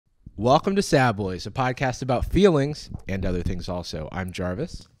Welcome to Sad Boys, a podcast about feelings and other things also. I'm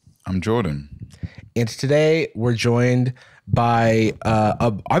Jarvis. I'm Jordan. And today we're joined by,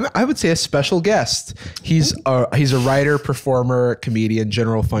 I would say, a special guest. He's a writer, performer, comedian,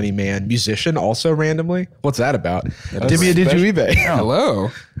 general funny man, musician also randomly. What's that about? Demi Adejuyigbe. Hello.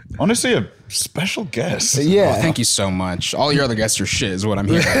 Honestly, a special guest. Yeah. Oh, thank you so much. All your other guests are shit is what I'm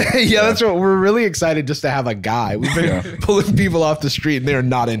hearing. Yeah, that's what we're really excited just to have a guy. We've been pulling people off the street and they're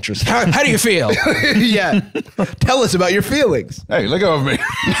not interested. How do you feel? Yeah. Tell us about your feelings. Hey, let go of me.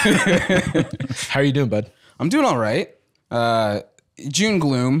 How are you doing, bud? I'm doing all right. June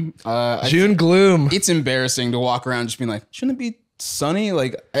gloom. June gloom. It's embarrassing to walk around just being like, shouldn't it be sunny?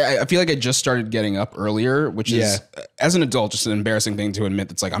 Like, I feel like I just started getting up earlier, which is, as an adult, just an embarrassing thing to admit.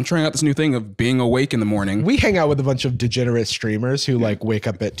 That's like, I'm trying out this new thing of being awake in the morning. We hang out with a bunch of degenerate streamers who like wake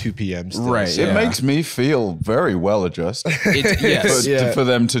up at 2 p.m. still. Right. It makes me feel very well adjusted. Yes. For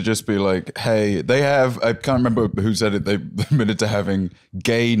them to just be like, hey, they have, I can't remember who said it, they admitted to having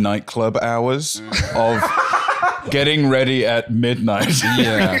gay nightclub hours of getting ready at midnight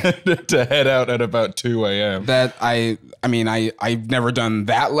to head out at about 2 a.m. That I've never done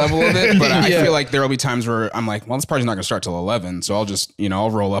that level of it, but I feel like there will be times where I'm like, well, this party's not going to start till 11. So I'll just, I'll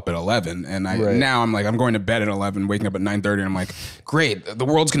roll up at 11. And now I'm like, I'm going to bed at 11, waking up at 9:30. And I'm like, great, the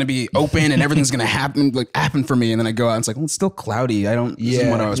world's going to be open and everything's going to happen for me. And then I go out and it's like, well, it's still cloudy. This isn't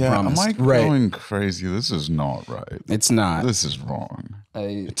what I was promised. Am I going crazy? This is not right. It's not. This is wrong.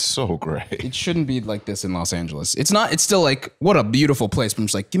 It's so great. It shouldn't be like this in Los Angeles. It's not. It's still like, what a beautiful place. But I'm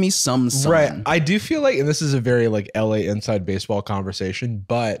just like, give me some sun. Right. I do feel like, and this is a very like LA inside baseball conversation,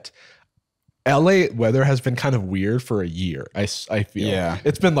 but LA weather has been kind of weird for a year. I feel. Yeah.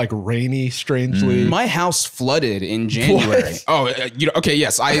 It's been like rainy, strangely. My house flooded in January. What? Oh, okay.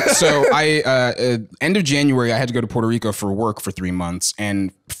 Yes. End of January, I had to go to Puerto Rico for work for 3 months.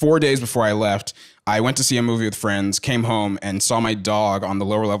 And 4 days before I left, I went to see a movie with friends, came home and saw my dog on the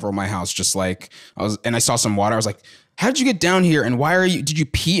lower level of my house. Just like I saw some water. I was like, how did you get down here? And did you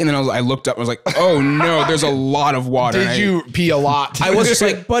pee? And then I looked up and was like, oh no, there's a lot of water. Did you pee a lot? I was just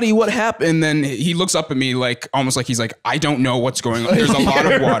like, buddy, what happened? And then he looks up at me like, almost like he's like, I don't know what's going on. There's a lot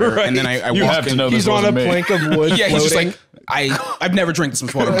of water. Right. And then I you walk have to in. know He's on a plank of wood. Yeah, he's just like, I've never drank this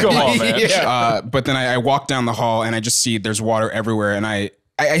much water. Come on, man. Yeah. But then I walk down the hall and I just see there's water everywhere. And I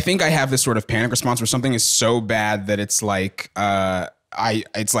think I have this sort of panic response where something is so bad that it's like,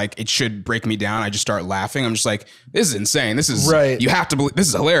 it's like it should break me down. I just start laughing. I'm just like, this is insane. This is right. You have to believe this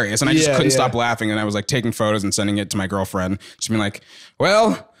is hilarious. And I just couldn't stop laughing. And I was like taking photos and sending it to my girlfriend. Just being like,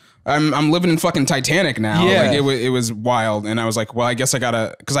 well, I'm living in fucking Titanic now. Yeah. Like it was wild. And I was like, well, I guess I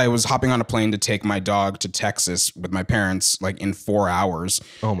gotta, because I was hopping on a plane to take my dog to Texas with my parents like in 4 hours.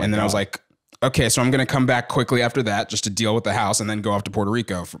 Oh my and then God. I was like, okay, so I'm going to come back quickly after that just to deal with the house and then go off to Puerto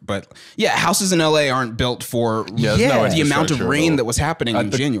Rico. But yeah, houses in LA aren't built for the amount of rain that was happening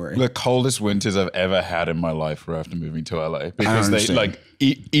in January. The coldest winters I've ever had in my life were after moving to LA because they understand.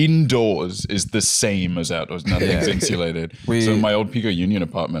 indoors is the same as outdoors. Nothing's insulated. So in my old Pico Union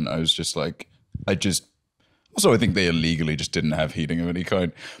apartment, I was just like, also I think they illegally just didn't have heating of any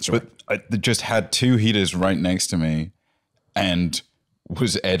kind. Sure. But I just had 2 heaters right next to me and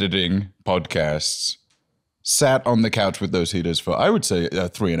was editing podcasts, sat on the couch with those heaters for, I would say,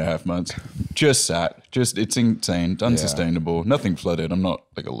 3.5 months. It's insane, it's unsustainable. Nothing flooded. I'm not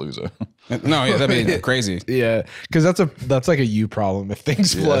like a loser. No, yeah, that'd be crazy. Yeah, because that's like a you problem if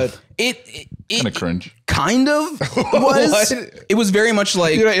things flood. It Kind of cringe. Kind of was. It was very much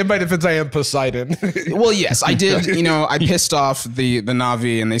like, in my defense, I am Poseidon. well, yes, I did. I pissed off the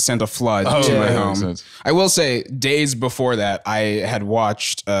Na'vi and they sent a flood to my home. I will say, days before that, I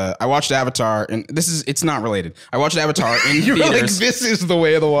watched Avatar, and it's not related. I watched Avatar in You were like, theaters. this is the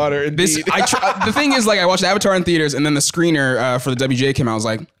way of the water. Indeed. The thing is, like, I watched Avatar in theaters, and then the screener for the WJ came out. I was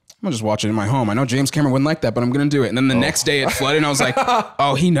like, I'm gonna just watch it in my home. I know James Cameron wouldn't like that, but I'm gonna do it. And then the next day it flooded, and I was like,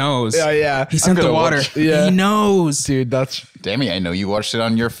 oh, he knows. Yeah. He sent the water. Yeah. He knows. Dude, that's... Demi, I know you watched it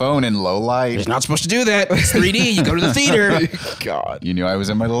on your phone in low light. You're not supposed to do that. It's 3D. You go to the theater. God. You knew I was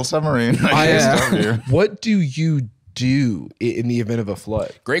in my little submarine. What do you do in the event of a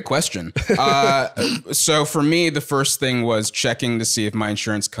flood? Great question. So for me, the first thing was checking to see if my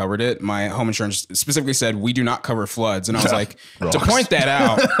insurance covered it. My home insurance specifically said, we do not cover floods. And I was like, to point that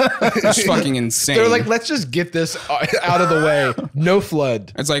out, it's fucking insane. They're like, let's just get this out of the way. No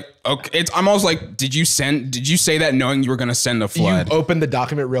flood. It's like, okay. I'm almost like, did you say that knowing you were going to send a flood? You opened the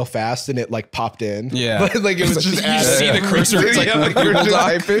document real fast and it like popped in. Yeah. like it was just you see the cursor. It's like, Google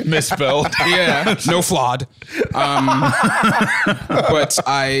Doc. Misspelled. Yeah. No flawed. But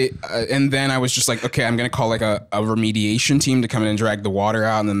and then I was just like, okay, I'm going to call like a remediation team to come in and drag the water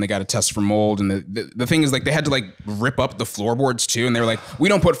out. And then they got to test for mold. And the thing is like, they had to like rip up the floorboards too. And they were like, we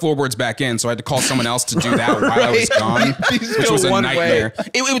don't put floorboards back in. So I had to call someone else to do that while I was gone, which was a nightmare.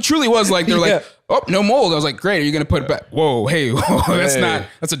 It truly was like, they're like, oh, no mold. I was like, great. Are you going to put it back? Whoa, hey,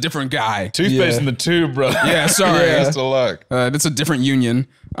 that's a different guy. Toothpaste in the tube, bro. Yeah, sorry. Best of luck. That's a different union.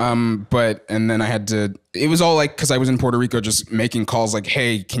 And then I had to, it was all like, cause I was in Puerto Rico just making calls like,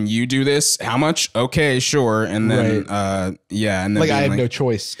 hey, can you do this? How much? Okay, sure. And then, and then like, I have no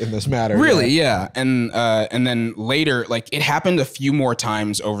choice in this matter. Really? Yeah. And then later, like it happened a few more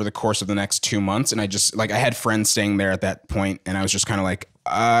times over the course of the next 2 months. And I just like, I had friends staying there at that point, and I was just kind of like,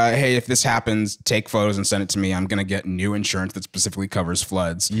 hey, if this happens, take photos and send it to me. I'm going to get new insurance that specifically covers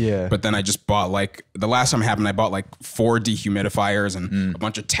floods. Yeah. But then I just bought like, the last time it happened, I bought like 4 dehumidifiers and a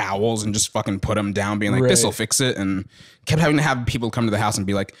bunch of towels and just fucking put them down being like, this will fix it. And kept having to have people come to the house and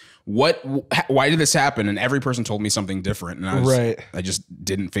be like, why did this happen? And every person told me something different. And I just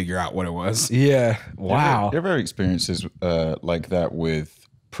didn't figure out what it was. Yeah. Wow. Do you ever have experiences like that with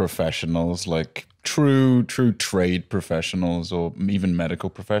professionals, like true trade professionals or even medical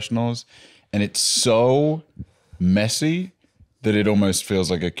professionals, and it's so messy that it almost feels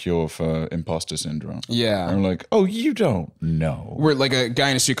like a cure for imposter syndrome? Yeah. I'm like, oh, you don't know. Where like a guy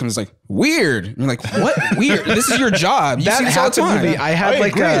in a suit comes like, weird. And you're like, what? Weird? This is your job. You see this all the time. I had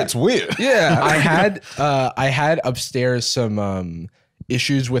it's weird. Yeah. I had upstairs some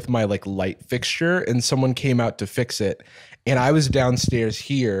issues with my like light fixture, and someone came out to fix it, and I was downstairs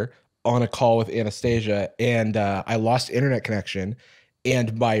here on a call with Anastasia, and I lost internet connection,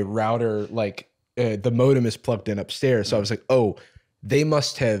 and my router, like the modem is plugged in upstairs. So I was like, oh, they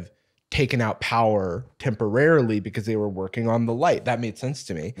must have taken out power temporarily because they were working on the light. That made sense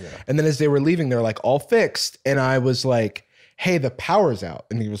to me. Yeah. And then as they were leaving, they're like, all fixed. And I was like, hey, the power's out.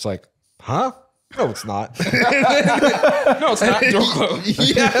 And he was like, huh? No, it's not. No, it's not. Door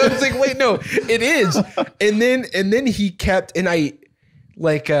closed. Yeah, I was like, wait, no, it is. And then he kept, and I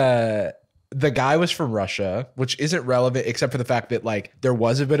like the guy was from Russia, which isn't relevant except for the fact that like there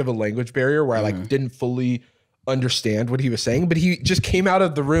was a bit of a language barrier where I like didn't fully understand what he was saying, but he just came out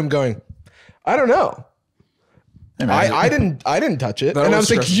of the room going, I don't know. I didn't touch it. And I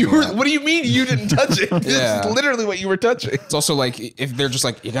was like, what do you mean you didn't touch it? This is literally what you were touching. It's also like, if they're just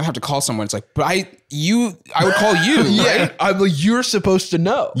like, you're gonna have to call someone. It's like, but I would call you. Yeah. Right? I'm like, you're supposed to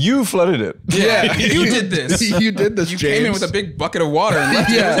know. You flooded it. Yeah. You did this. You did this, You James. came in with a big bucket of water and left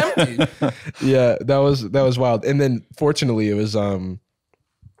it empty. Yeah, that was wild. And then fortunately it was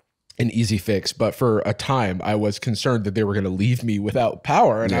an easy fix, but for a time I was concerned that they were going to leave me without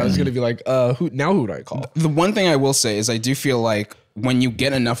power, and I was going to be like, who do I call? The one thing I will say is I do feel like when you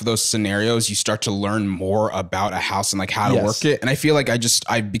get enough of those scenarios, you start to learn more about a house and like how to work it. And I feel like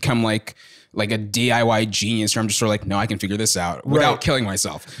I've become like a DIY genius where I'm just sort of like, no, I can figure this out without killing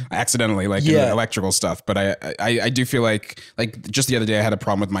myself accidentally, like in the electrical stuff. But I do feel like just the other day I had a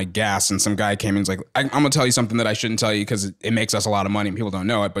problem with my gas, and some guy came in and was like, I'm going to tell you something that I shouldn't tell you because it makes us a lot of money and people don't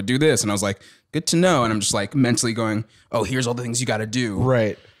know it, but do this. And I was like, good to know. And I'm just like mentally going, oh, here's all the things you got to do.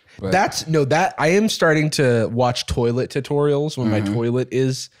 Right. But I am starting to watch toilet tutorials when my toilet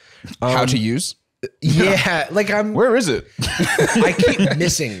is how to use. Yeah, like Where is it? I keep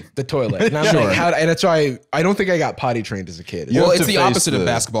missing the toilet, and I'm like, and that's why I don't think I got potty trained as a kid. Well, it's the opposite of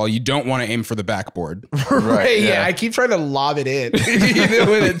basketball. You don't want to aim for the backboard, right? Yeah, I keep trying to lob it in,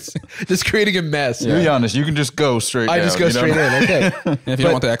 when it's just creating a mess. To be honest, you can just go straight. I just go straight in. Okay, and if you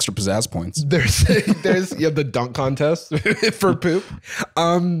don't want the extra pizzazz points, there's the dunk contest for poop.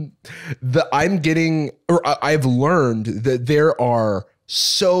 I've learned that there are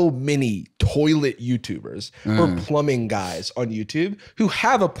so many toilet YouTubers or plumbing guys on YouTube who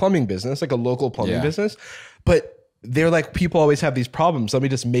have a plumbing business, like a local plumbing business, but they're like, people always have these problems. Let me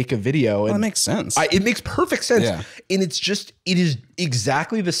just make a video. Well, that makes sense. It makes perfect sense. Yeah. And it is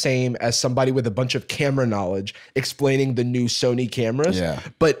exactly the same as somebody with a bunch of camera knowledge explaining the new Sony cameras. Yeah.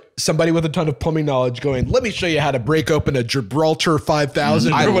 But somebody with a ton of plumbing knowledge going, let me show you how to break open a Gibraltar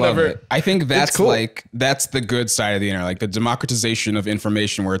 5000 or whatever. Love it. I think that's cool. That's the good side of the internet, like the democratization of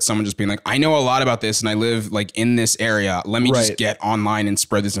information, where it's someone just being like, I know a lot about this and I live like in this area. Let me just get online and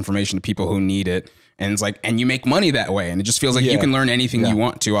spread this information to people who need it. And it's like, and you make money that way. And it just feels like you can learn anything you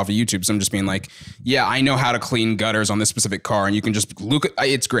want to off of YouTube. So I'm just being like, yeah, I know how to clean gutters on this specific car. And you can just look at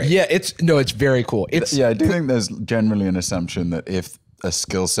it's great. Yeah, it's very cool. I do think there's generally an assumption that if a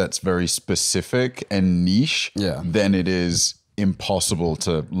skill set's very specific and niche, then it is impossible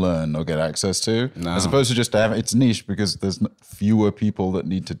to learn or get access to. No. As opposed to just it's niche because there's fewer people that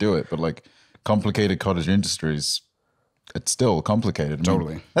need to do it. But like complicated cottage industries, it's still complicated. I mean,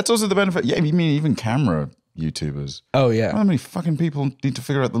 Totally. That's also the benefit. Yeah, you mean even camera YouTubers. Oh yeah. How many fucking people need to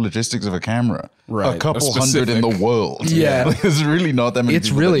figure out the logistics of a camera? Right. A couple hundred in the world. Yeah. Like, there's really not that many. It's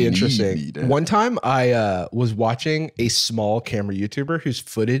people really that interesting. need it. One time I was watching a small camera YouTuber whose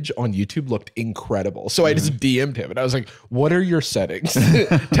footage on YouTube looked incredible. So I just DM'd him and I was like, what are your settings?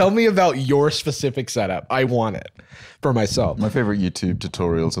 Tell me about your specific setup. I want it for myself. My favorite YouTube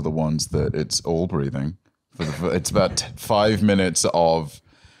tutorials are the ones that it's all breathing. It's about 5 minutes of.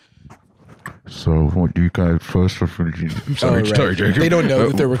 So what you guys first sorry, Right. Jacob. They don't know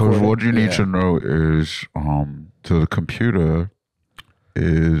that they're recording. What you need to know is so the computer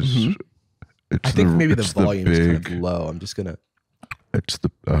is it's I think maybe the it's volume is kind of big, low. I'm just gonna. it's the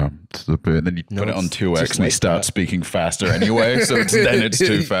bit, and then you put it on 2x just and they like start that. speaking faster anyway, so then it's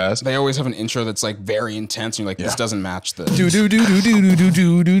too fast. They always have an intro that's like very intense. And you're like, this doesn't match the.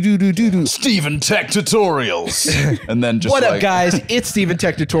 Steven Tech Tutorials. And then just What up, like, guys? It's Steven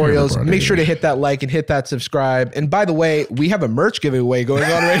Tech Tutorials. Make sure to hit that like and hit that subscribe. And by the way, we have a merch giveaway going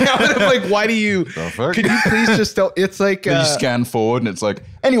on right now. And I'm like, why do you? fuck? Could you please just tell? It's like then you scan forward and it's like,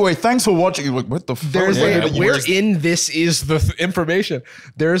 anyway, thanks for watching. You're like, what the fuck? there's Yeah, a you where just- in this is the information.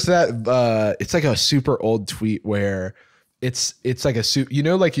 There's that. It's like a super old tweet where. It's like a suit,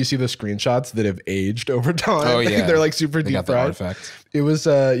 like you see the screenshots that have aged over time. Oh, yeah. They're like super They deep got the fried. artifact. It was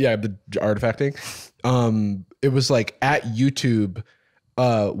the artifacting. It was like at YouTube.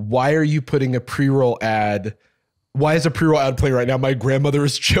 Why are you putting a pre-roll ad? Why is a pre-roll ad playing right now? My grandmother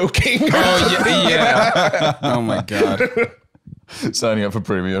is choking. Oh yeah. Oh my god. signing up for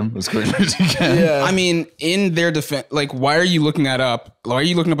premium as quickly as you can. Yeah. I mean, in their defense, like, why are you looking that up? Why are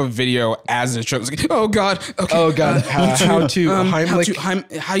you looking up a video as it shows? Like, oh god. Okay. Oh god. How to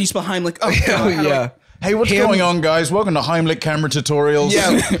Heimlich? How you spell Heimlich? Oh Oh god. yeah. Hey, what's going on, guys? Welcome to Heimlich Camera Tutorials.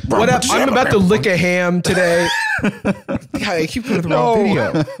 Yeah. What up? I'm about to lick a ham today. God, I keep going to the wrong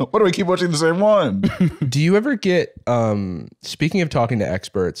video. Why do we keep watching the same one? Do you ever get speaking of talking to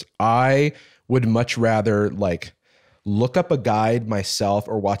experts, I would much rather like look up a guide myself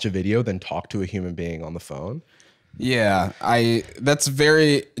or watch a video than talk to a human being on the phone. Yeah, that's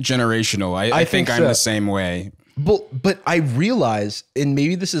very generational. I think I'm so. the same way. But I realize, and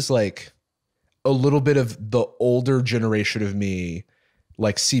maybe this is like a little bit of the older generation of me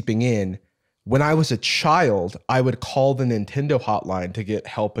like seeping in. When I was a child, I would call the Nintendo hotline to get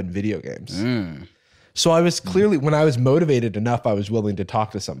help in video games. So I was clearly, when I was motivated enough, I was willing to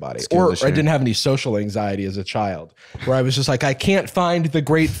talk to somebody. Or I didn't have any social anxiety as a child, where I was just like, I can't find the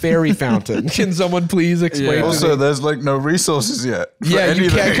Great Fairy Fountain. Can someone please explain to Also, me? there's like no resources yet. for Yeah, I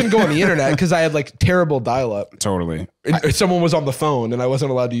anything. couldn't go on the internet because I had like terrible dial-up. Totally. And someone was on the phone and I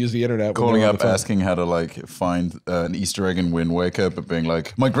wasn't allowed to use the internet. when they Calling were on up, the phone. asking how to like find an Easter egg in Wind Waker, but being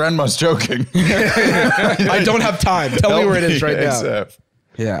like, my grandma's joking. I don't have time. Tell me where it is right now. ASAP.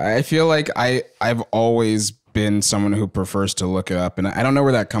 Yeah, I feel like I've always been someone who prefers to look it up, and I don't know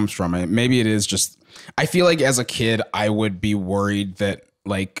where that comes from. Maybe it is just, I feel like as a kid, I would be worried that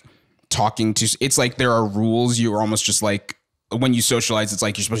like talking to, it's like there are rules. You are almost just like, when you socialize, it's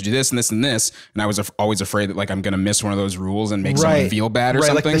like you're supposed to do this and this and this. And I was always afraid that like I'm going to miss one of those rules and make someone feel bad or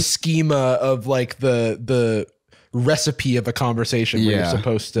something. Like the schema of like the recipe of a conversation where you're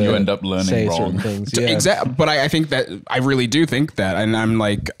supposed to You end up learning say wrong. certain things. Yeah. Exactly. But I think that I really do think that. And I'm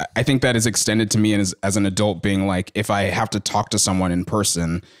like, I think that is extended to me as an adult being like, if I have to talk to someone in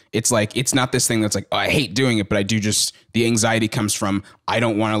person, it's like, it's not this thing that's like, oh, I hate doing it, but I do just, the anxiety comes from, I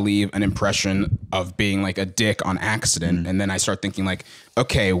don't want to leave an impression of being like a dick on accident. And then I start thinking like,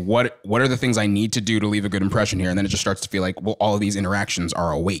 okay, what are the things I need to do to leave a good impression here? And then it just starts to feel like, well, all of these interactions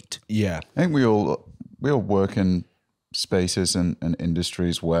are a weight. Yeah. I think we all work in spaces and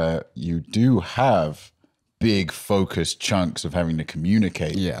industries where you do have big focused chunks of having to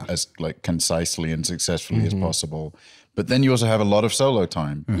communicate as like concisely and successfully as possible. But then you also have a lot of solo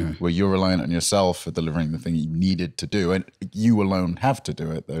time where you're reliant on yourself for delivering the thing you needed to do. And you alone have to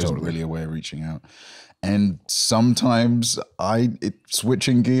do it. There isn't really a way of reaching out. And sometimes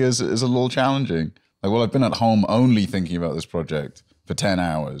switching gears is a little challenging. Like, well, I've been at home only thinking about this project for 10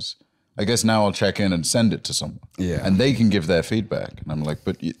 hours. I guess now I'll check in and send it to someone. Yeah. And they can give their feedback. And I'm like,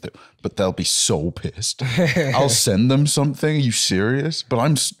 but they'll be so pissed. I'll send them something. Are you serious? But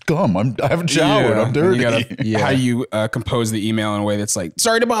I'm scum. I haven't showered. I'm dirty. How do you compose the email in a way that's like,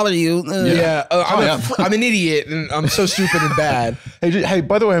 sorry to bother you. I'm an idiot and I'm so stupid and bad. Hey,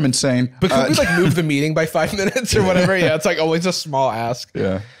 by the way, I'm insane. But could we like move the meeting by 5 minutes or whatever? Yeah, it's like always a small ask.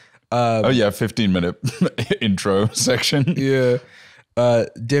 Yeah. 15-minute intro section. Yeah.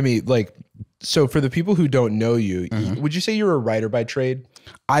 Demi, like, so for the people who don't know you, would you say you're a writer by trade?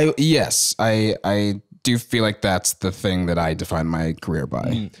 I do feel like that's the thing that I define my career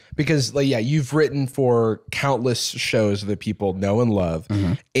by. Because like, yeah, you've written for countless shows that people know and love.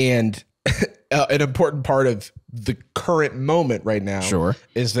 And an important part of the current moment right now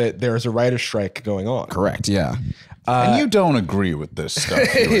is that there's a writer's strike going on. Correct. Yeah. And you don't agree with this stuff.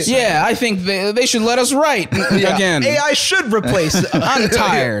 Yeah, I think they should let us write again. AI should replace. I'm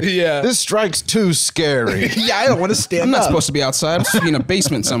tired. Yeah. This strike's too scary. Yeah, I don't want to stand I'm not up. supposed to be outside. I'm supposed to be in a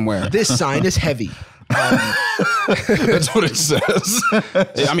basement somewhere. This sign is heavy. That's what it says.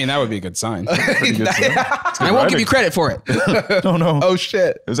 I mean, that would be a good sign. Pretty good sign. I won't give you credit for it. No. Oh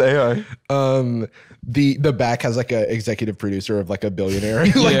shit. It's AI. The back has like a executive producer of like a billionaire.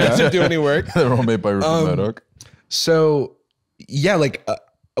 Like doesn't do any work. They're all made by Rupert Murdoch. So yeah, like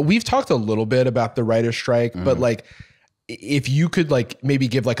we've talked a little bit about the writer's strike, but like if you could like maybe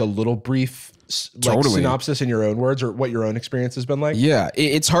give like a little brief like synopsis in your own words or what your own experience has been like. Yeah,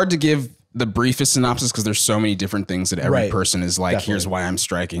 it's hard to give the briefest synopsis because there's so many different things that every person is like, here's why I'm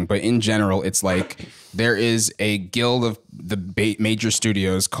striking. But in general, it's like there is a guild of the major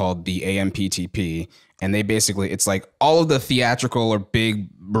studios called the AMPTP. And they basically, it's like all of the theatrical or big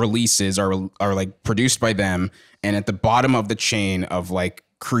releases are like produced by them. And at the bottom of the chain of like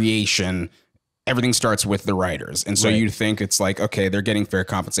creation, everything starts with the writers. And so you'd think it's like, okay, they're getting fair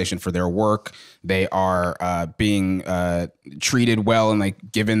compensation for their work. They are being treated well and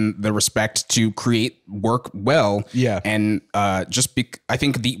like given the respect to create work well. Yeah. And I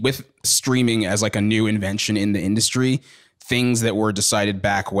think with streaming as like a new invention in the industry, things that were decided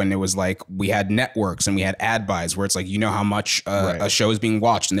back when it was like we had networks and we had ad buys where it's like, you know how much a show is being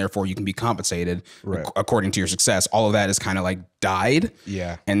watched and therefore you can be compensated according to your success. All of that is kind of like died.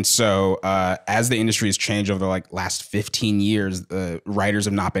 Yeah. And so as the industry has changed over the like last 15 years, writers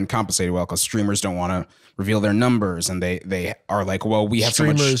have not been compensated well because streamers don't want to reveal their numbers and they are like, well, we have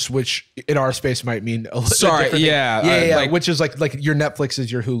streamers, so much, which in our space might mean a little different. Like, which is like your Netflix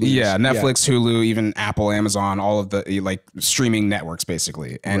is your Hulu. Yeah, Netflix, Hulu, even Apple, Amazon, all of the like streaming networks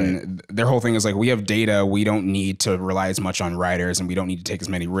basically. And their whole thing is like, we have data, we don't need to rely as much on writers and we don't need to take as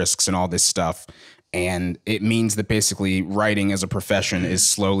many risks and all this stuff. And it means that basically writing as a profession is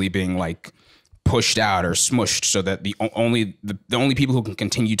slowly being like pushed out or smushed so that the only people who can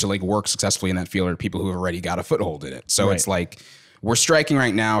continue to like work successfully in that field are people who have already got a foothold in it. So it's like we're striking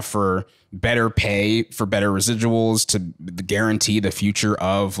right now for better pay, for better residuals, to guarantee the future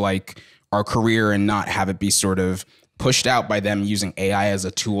of like our career and not have it be sort of pushed out by them using AI as a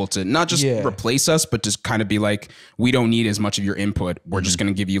tool to not just replace us, but just kind of be like, we don't need as much of your input. We're just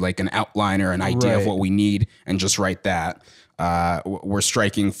going to give you like an outline or an idea of what we need and just write that. We're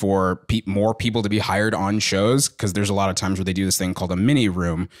striking for more people to be hired on shows because there's a lot of times where they do this thing called a mini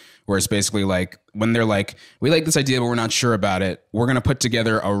room, where it's basically like when they're like, we like this idea, but we're not sure about it. We're going to put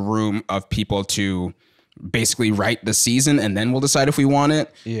together a room of people to basically write the season and then we'll decide if we want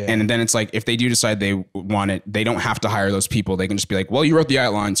it. Yeah. And then it's like, if they do decide they want it, they don't have to hire those people. They can just be like, well, you wrote the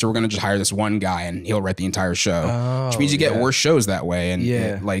outline, so we're going to just hire this one guy and he'll write the entire show, which means you get worse shows that way.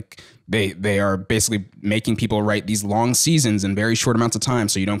 And like they are basically making people write these long seasons in very short amounts of time.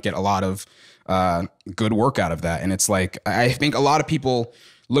 So you don't get a lot of good work out of that. And it's like, I think a lot of people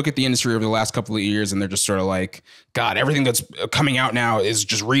look at the industry over the last couple of years and they're just sort of like, God, everything that's coming out now is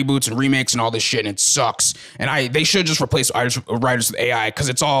just reboots and remakes and all this shit and it sucks. And they should just replace writers with AI because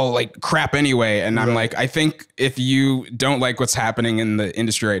it's all like crap anyway. And I'm like, I think if you don't like what's happening in the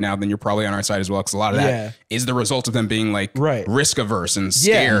industry right now, then you're probably on our side as well. Because a lot of that is the result of them being like risk averse and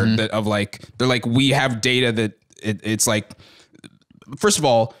scared that of like, they're like, we have data that it's like, first of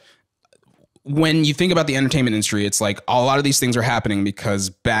all, when you think about the entertainment industry, it's like a lot of these things are happening because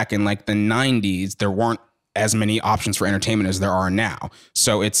back in like the 90s, there weren't as many options for entertainment as there are now.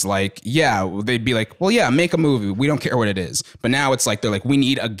 So it's like, they'd be like, well, make a movie. We don't care what it is. But now it's like, they're like, we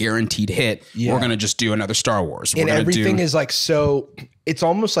need a guaranteed hit. We're going to just do another Star Wars. And everything is like, so it's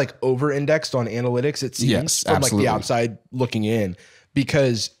almost like over indexed on analytics. It seems from like the outside looking in.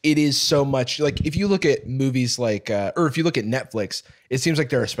 Because it is so much like if you look at movies like or if you look at Netflix, it seems like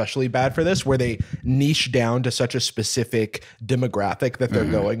they're especially bad for this, where they niche down to such a specific demographic that they're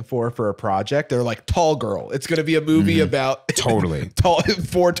going for a project. They're like Tall Girl. It's going to be a movie about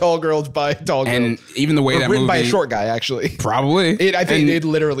four tall girls by tall girls. And even the way that written movie, by a short guy, actually. Probably. I think it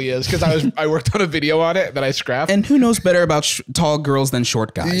literally is because I worked on a video on it that I scrapped. And who knows better about tall girls than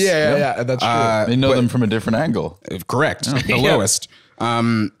short guys? Yeah, that's true. They know them from a different angle. Correct. The lowest.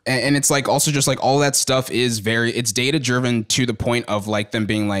 And it's like also just like all that stuff is it's data driven to the point of like them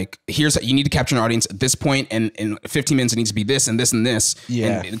being like, you need to capture an audience at this point and in 15 minutes it needs to be this and this and this.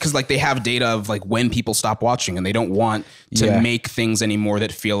 Yeah. Because like they have data of like when people stop watching and they don't want to make things anymore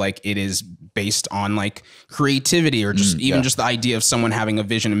that feel like it is based on like creativity or just just the idea of someone having a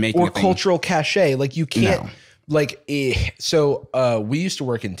vision and making or a thing. Cultural cachet. Like you can't we used to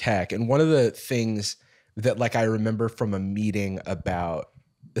work in tech, and one of the things that like I remember from a meeting about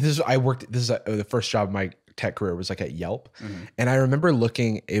the first job of my tech career was like at Yelp. And I remember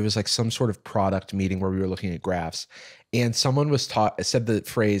it was like some sort of product meeting where we were looking at graphs, and someone said the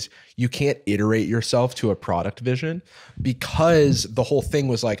phrase, you can't iterate yourself to a product vision, because the whole thing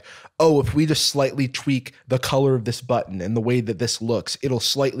was like, oh, if we just slightly tweak the color of this button and the way that this looks, it'll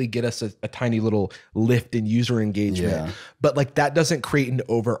slightly get us a tiny little lift in user engagement. Yeah. But like that doesn't create an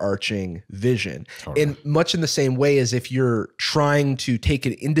overarching vision. Totally. And much in the same way as if you're trying to take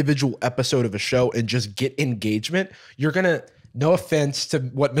an individual episode of a show and just get engagement, you're going to, no offense to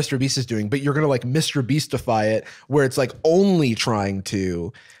what Mr. Beast is doing, but you're going to like Mr. Beastify it, where it's like only trying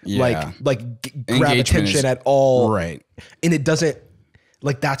to grab attention at all. Right. And it doesn't,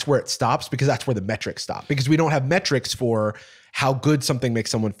 like that's where it stops, because that's where the metrics stop, because we don't have metrics for how good something makes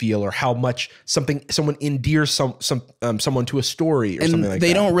someone feel, or how much someone endears someone to a story or something like that.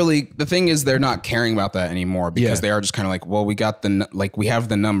 They don't really, the thing is they're not caring about that anymore, because they are just kind of like, well, we have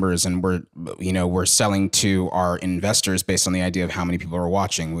the numbers, and we're selling to our investors based on the idea of how many people are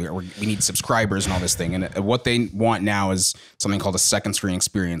watching. We need subscribers and all this thing. And what they want now is something called a second screen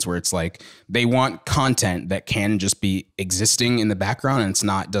experience, where it's like they want content that can just be existing in the background,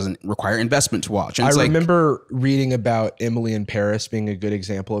 and doesn't require investment to watch. And I remember reading about Emily in Paris being a good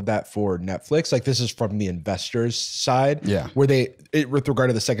example of that for Netflix. Like this is from the investors side, where with regard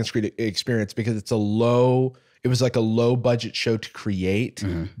to the second screen experience, because it was like a low budget show to create,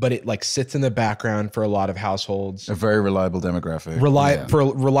 but it like sits in the background for a lot of households. A very reliable demographic. For a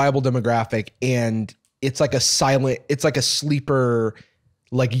reliable demographic, and it's like a sleeper,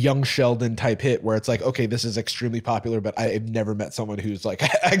 like Young Sheldon type hit, where it's like, okay, this is extremely popular, but I've never met someone who's like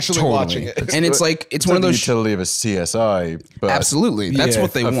actually watching it. And it's one of those utility of a CSI, but absolutely, that's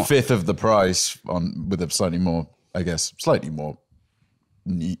what they want. A fifth of the price with a slightly more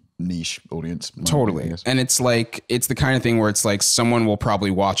niche audience. Totally. And it's the kind of thing where it's like someone will probably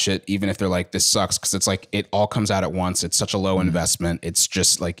watch it even if they're like, this sucks, because it's like it all comes out at once. It's such a low investment. It's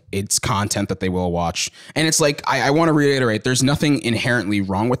just like it's content that they will watch. And it's like I want to reiterate, there's nothing inherently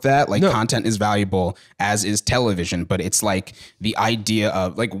wrong with that. Like content is valuable, as is television, but it's like the idea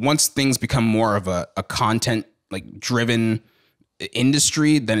of like once things become more of a content like driven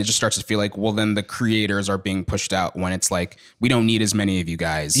industry, then it just starts to feel like, well, then the creators are being pushed out, when it's like, we don't need as many of you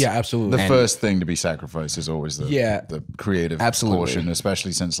guys. Yeah, absolutely. The first thing to be sacrificed is always the creative portion,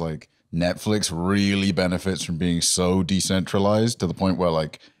 especially since like Netflix really benefits from being so decentralized to the point where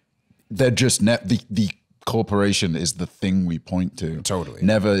like they're just the corporation is the thing we point to. Totally.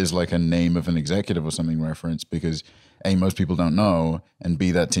 Never is like a name of an executive or something referenced, because A, most people don't know, and B,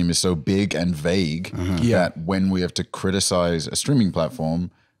 that team is so big and vague that when we have to criticize a streaming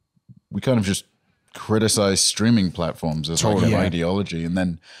platform, we kind of just criticize streaming platforms as like an ideology. And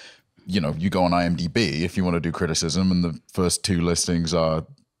then, you go on IMDb if you want to do criticism, and the first two listings are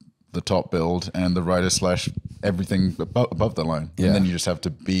the top build and the writer / everything above the line. And then you just have to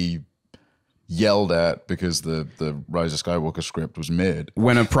be yelled at because the Rise of Skywalker script was mid.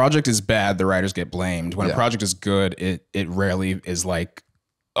 When a project is bad, the writers get blamed. When a project is good, it rarely is like,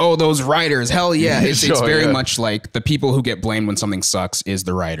 oh, those writers, hell yeah. It's very much like the people who get blamed when something sucks is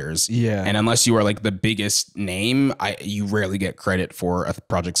the writers. Yeah. And unless you are like the biggest name, you rarely get credit for a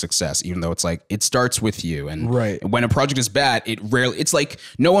project's success, even though it's like, it starts with you. And when a project is bad, it's like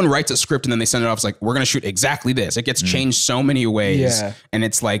no one writes a script and then they send it off. It's like, we're going to shoot exactly this. It gets changed so many ways. Yeah. And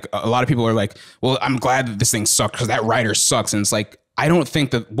it's like, a lot of people are like, well, I'm glad that this thing sucked because that writer sucks. And it's like, I don't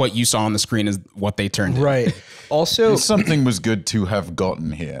think that what you saw on the screen is what they turned in. Right. Also, something was good to have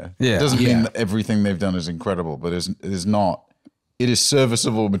gotten here. Yeah. It doesn't mean that everything they've done is incredible, but it is not. It is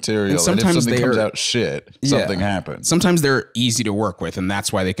serviceable material. And sometimes if something comes out shit, something happens. Sometimes they're easy to work with, and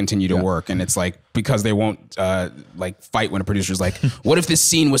that's why they continue to work. And it's like, because they won't like fight when a producer's like, what if this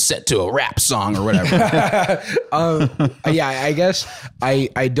scene was set to a rap song or whatever? I guess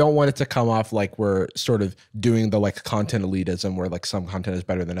I don't want it to come off like we're sort of doing the like content elitism where like some content is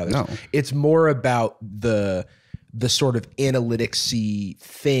better than others. No. It's more about the sort of analytics-y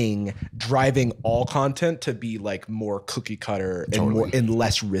thing driving all content to be like more cookie cutter and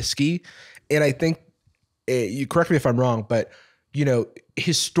less risky. And I think you correct me if I'm wrong, but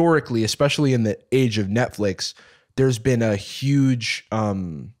historically, especially in the age of Netflix, there's been a huge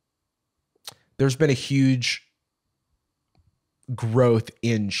growth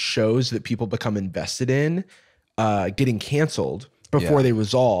in shows that people become invested in getting canceled before they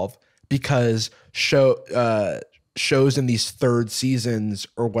resolve, because shows in these third seasons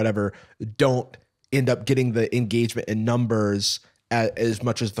or whatever don't end up getting the engagement and numbers as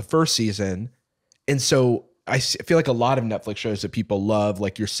much as the first season. And so I feel like a lot of Netflix shows that people love,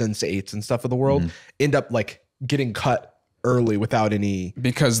 like your Sense8s and stuff of the world, end up like getting cut early without any,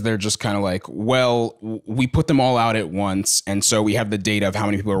 because they're just kind of like, well, we put them all out at once, and so we have the data of how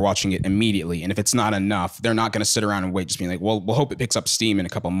many people are watching it immediately, and if it's not enough, they're not going to sit around and wait, just being like, well, we'll hope it picks up steam in a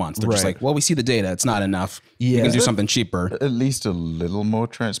couple months. They're just like, well, we see the data, it's not enough, we can do something cheaper. At least a little more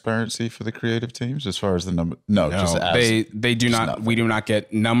transparency for the creative teams as far as the number. No, just as, they do not nothing. We do not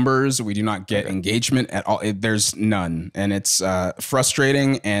get numbers, we do not get engagement at all. There's none, and it's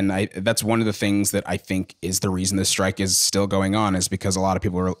frustrating, and that's one of the things that I think is the reason this strike is still going on, is because a lot of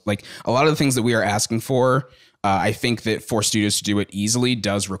people are like, a lot of the things that we are asking for, I think that for studios to do it easily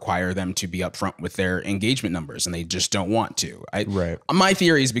does require them to be upfront with their engagement numbers, and they just don't want to. My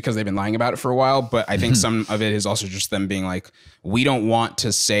theory is because they've been lying about it for a while, but I think some of it is also just them being like, we don't want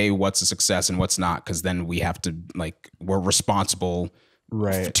to say what's a success and what's not, because then we have to, like, we're responsible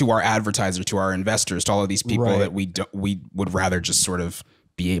to our advertisers, to our investors, to all of these people that we would rather just sort of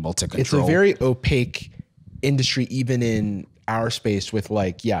be able to control. It's a very opaque industry, even in our space, with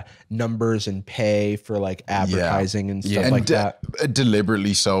like numbers and pay for like advertising and stuff like that.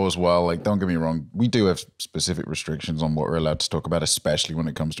 Deliberately so as well. Like, don't get me wrong, we do have specific restrictions on what we're allowed to talk about, especially when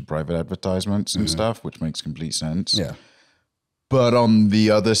it comes to private advertisements and stuff, which makes complete sense. But on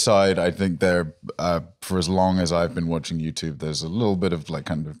the other side, I think there, for as long as I've been watching YouTube, there's a little bit of like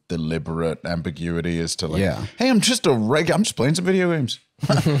kind of deliberate ambiguity as to like, hey, I'm just playing some video games.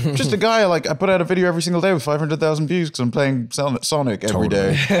 Just a guy, like, I put out a video every single day with 500,000 views because I'm playing Sonic every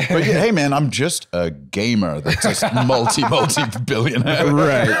day. But hey, man, I'm just a gamer that's just multi-billionaire.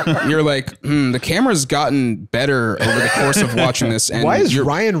 Right. You're like, the camera's gotten better over the course of watching this. And why is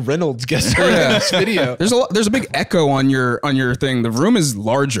Ryan Reynolds guest starring in this video? There's a big echo on your thing. The room is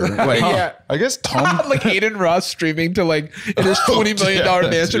larger. Like, I guess Tom, like Hayden Ross streaming to like in his $20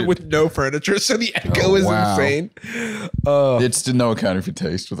 million mansion with no furniture, so the echo is insane. It's to no accounting for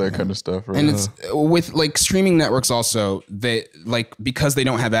taste with that kind of stuff, right? And it's with like streaming networks also, they like, because they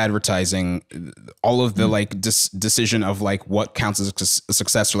don't have advertising, all of the like decision of like what counts as a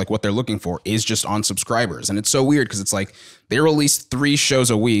success or like what they're looking for is just on subscribers. And it's so weird because it's like they release 3 shows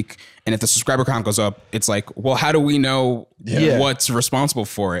a week, and if the subscriber count goes up, it's like, well, how do we know what's responsible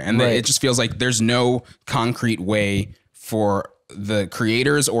for it? And it just feels like there's no concrete way for the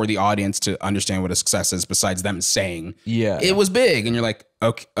creators or the audience to understand what a success is besides them saying, it was big. And you're like,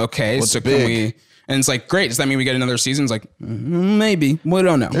 okay, what's so big? can we, and it's like, great. Does that mean we get another season? It's like, maybe, we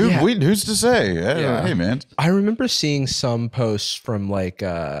don't know. Who's to say? Hey, man. I remember seeing some posts from like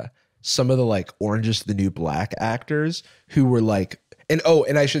some of the like Orange is the New Black actors who were like,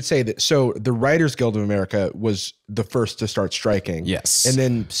 and I should say that, so the Writers Guild of America was the first to start striking. Yes. And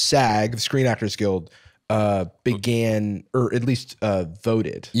then SAG, the Screen Actors Guild, began, or at least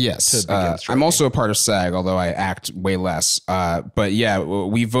voted. Yes. To begin striking. I'm also a part of SAG, although I act way less. But yeah,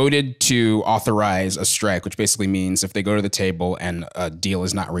 we voted to authorize a strike, which basically means if they go to the table and a deal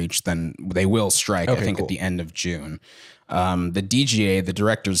is not reached, then they will strike, I think, at the end of June. The DGA, the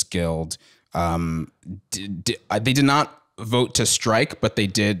Directors Guild, they did not vote to strike, but they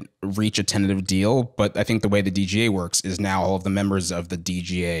did reach a tentative deal. But I think the way the DGA works is now all of the members of the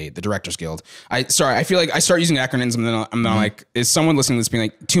DGA, the Directors Guild. I feel like I start using acronyms and then I'm not like, is someone listening to this being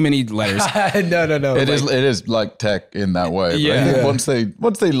like too many letters? No. It is like tech in that way. But I think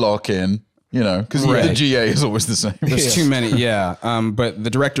once they lock in, you know, because the GA is always the same. There's too many, but the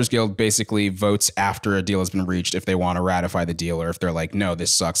Directors Guild basically votes after a deal has been reached if they want to ratify the deal, or if they're like, no,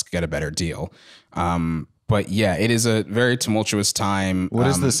 this sucks, get a better deal. But yeah, it is a very tumultuous time. What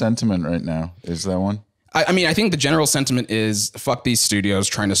is the sentiment right now? Is that one? I mean, I think the general sentiment is fuck these studios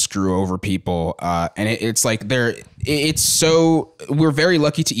trying to screw over people. And it's like we're very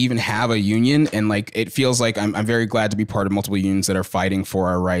lucky to even have a union. And like, it feels like I'm very glad to be part of multiple unions that are fighting for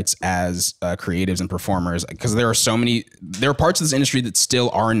our rights as creatives and performers. Because there are parts of this industry that still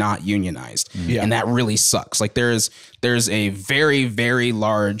are not unionized. And that really sucks. Like there's a very, very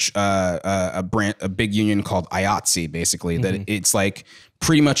large, a big union called IATSE, basically, that it's like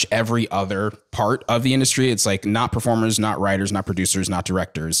pretty much every other part of the industry. It's like not performers, not writers, not producers, not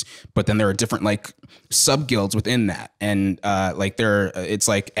directors, but then there are different like sub guilds within that. And it's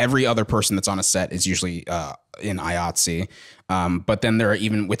like every other person that's on a set is usually in IATSE. But then there are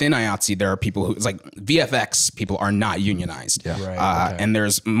even within IATSE, there are people who, it's like VFX people are not unionized. Yeah. Right, And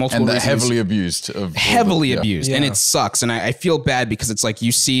there's multiple and they're reasons. heavily abused. Heavily abused. And Yeah. it sucks. And I feel bad because it's like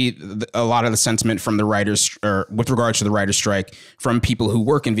you see a lot of the sentiment from the writers, or with regards to the writer's strike, from people who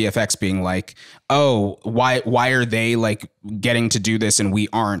work in VFX being like, oh, why are they like getting to do this and we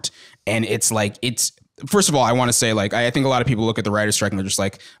aren't? And it's like, first of all, I want to say, like, I think a lot of people look at the writer's strike and they're just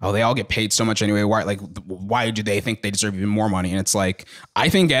like, oh, they all get paid so much anyway. Why do they think they deserve even more money? And it's like, I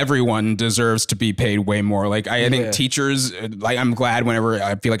think everyone deserves to be paid way more. Like, I think teachers, like, I'm glad whenever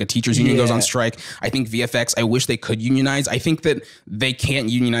I feel like a teacher's union goes on strike. I think VFX, I wish they could unionize. I think that they can't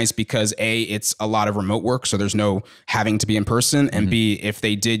unionize because A, it's a lot of remote work, so there's no having to be in person. And B, if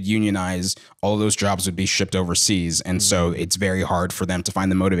they did unionize, all of those jobs would be shipped overseas. And so it's very hard for them to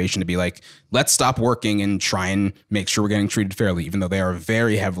find the motivation to be like, let's stop working and try and make sure we're getting treated fairly, even though they are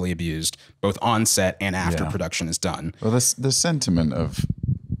very heavily abused, both on set and after production is done. Well, the sentiment of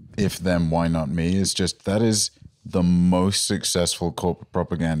if them, why not me is just, that is the most successful corporate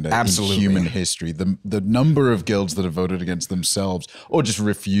propaganda in human history. The number of guilds that have voted against themselves or just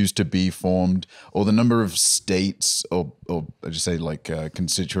refused to be formed, or the number of states or I just say like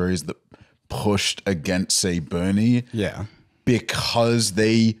constituaries that pushed against, say, Bernie. Yeah. Because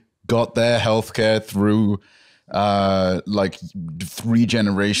they got their healthcare through like 3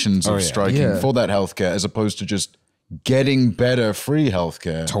 generations of striking for that healthcare, as opposed to just getting better free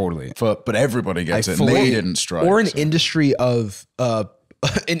healthcare. Totally. But everybody gets it. And they didn't strike. Or an industry of an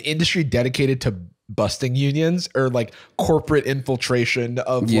industry dedicated to busting unions, or like corporate infiltration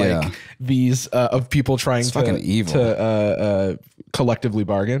of like these of people trying to collectively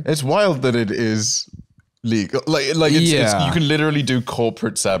bargain. It's wild that it is legal. Like it's, you can literally do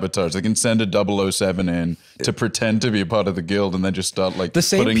corporate sabotage. They can send a 007 in to pretend to be a part of the guild and then just start like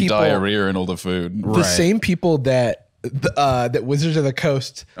putting diarrhea in all the food. The same people that that Wizards of the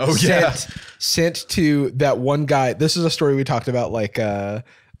Coast sent to that one guy. This is a story we talked about like a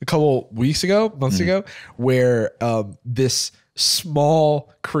couple months ago, where this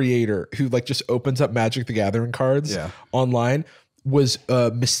small creator who like just opens up Magic the Gathering cards online was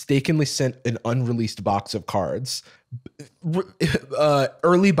mistakenly sent an unreleased box of cards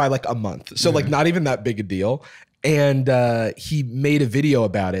early by like a month. So like not even that big a deal. And he made a video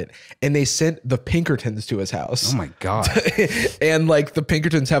about it, and they sent the Pinkertons to his house. Oh my God. And like the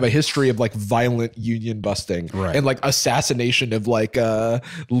Pinkertons have a history of like violent union busting and like assassination of like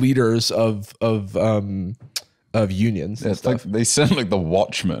leaders of unions. It's like they sent like the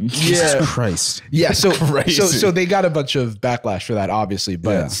Watchmen. Jesus Christ. Yeah. So crazy. So they got a bunch of backlash for that, obviously,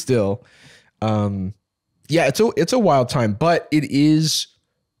 but still, it's a wild time, but it is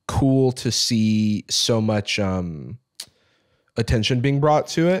cool to see so much attention being brought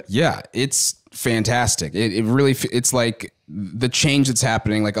to it. Yeah, it's fantastic. It really, it's like the change that's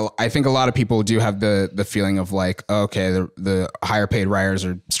happening. Like I think a lot of people do have the feeling of like, okay, the higher paid writers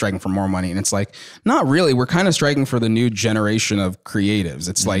are striking for more money, and it's like, not really. We're kind of striking for the new generation of creatives.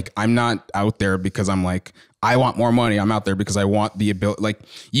 It's like, I'm not out there because I'm like, I want more money. I'm out there because I want the ability. Like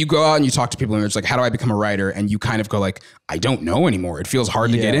you go out and you talk to people and it's like, how do I become a writer? And you kind of go like, I don't know anymore. It feels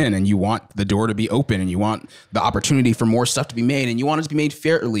hard to get in, and you want the door to be open, and you want the opportunity for more stuff to be made, and you want it to be made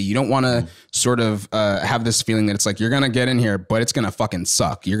fairly. You don't want to sort of have this feeling that it's like, you're going to get in here, but it's going to fucking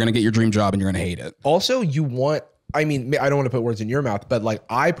suck. You're going to get your dream job and you're going to hate it. Also, you want, I mean, I don't want to put words in your mouth, but like,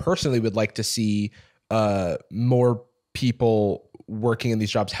 I personally would like to see more people working in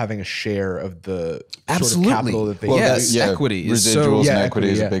these jobs having a share of the sort of capital that they equity is residuals and equity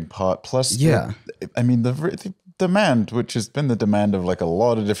is a big part. Plus, the demand, which has been the demand of like a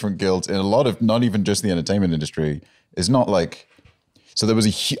lot of different guilds in a lot of, not even just the entertainment industry, is not like, so there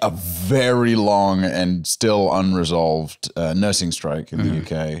was a very long and still unresolved nursing strike in the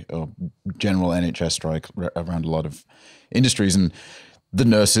UK, or general NHS strike around a lot of industries, and the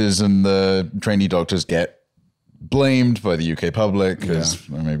nurses and the trainee doctors get blamed by the UK public as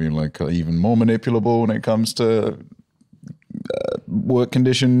maybe like even more manipulable when it comes to work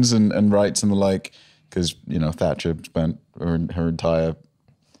conditions and rights and the like, because Thatcher spent her entire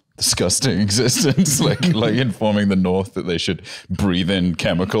disgusting existence like informing the North that they should breathe in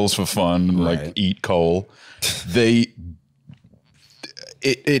chemicals for fun and like eat coal. The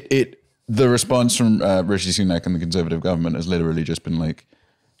response from Rishi Sunak and the Conservative government has literally just been like,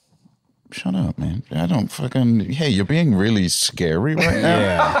 shut up, man. I don't fucking. Hey, you're being really scary right now.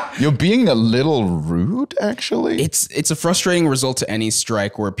 Yeah. You're being a little rude, actually. It's a frustrating result to any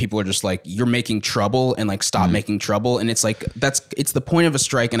strike where people are just like, you're making trouble and like stop making trouble. And it's like, it's the point of a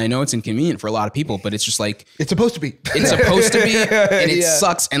strike. And I know it's inconvenient for a lot of people, but it's just like, It's supposed to be. it's supposed to be, and it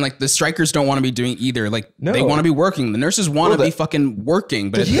sucks. And like the strikers don't want to be doing either. Like they want to be working. The nurses want to be fucking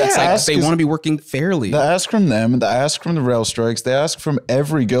working, but that's like, they want to be working fairly. They ask from them, they ask from the rail strikes, they ask from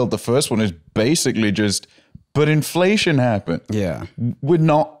every guild. The first one is basically just, but inflation happened. Yeah.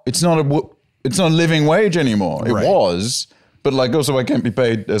 It's not a living wage anymore. It Right. was, but like also I can't be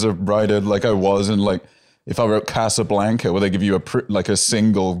paid as a writer like I was. And like if I wrote Casablanca where they give you a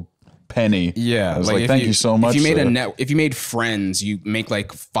single penny. Yeah, I was like thank you so much. If you made if you made Friends, you make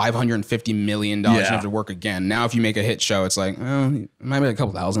like $550 million. You have to work again. Now, if you make a hit show, it's like, oh, it might be a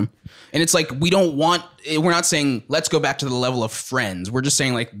couple thousand. And it's like, we're not saying let's go back to the level of Friends. We're just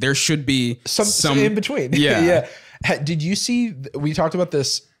saying like there should be some in between. Yeah. Did you see? We talked about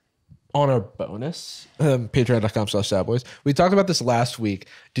this on our bonus, patreon.com/sadboyz. We talked about this last week.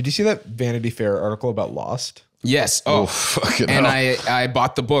 Did you see that Vanity Fair article about Lost? Yes. Oh, fucking and hell. I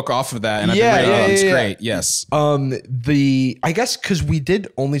bought the book off of that, and I've been reading it. It's great. Yes. I guess because we did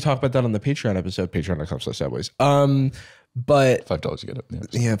only talk about that on the Patreon episode, patreon.com/sadboyz. But $5 you get it.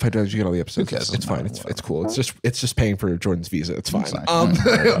 yeah, $5 you get all the episodes. It's fine. It's cool. It's just paying for Jordan's visa. It's fine.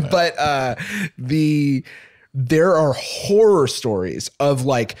 But there are horror stories of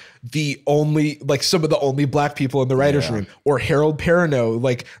like some of the only black people in the writer's room, or Harold Perrineau,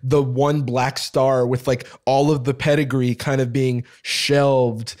 like the one black star with like all of the pedigree kind of being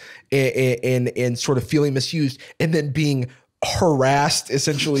shelved and sort of feeling misused, and then being harassed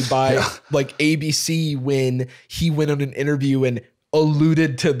essentially by like ABC when he went on an interview and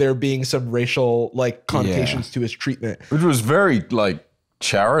alluded to there being some racial like connotations to his treatment, which was very like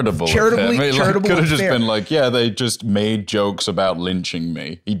charitable. Charitable could have just fair. been like, yeah, they just made jokes about lynching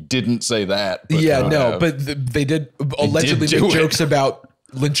me. He didn't say that. But they did allegedly make jokes about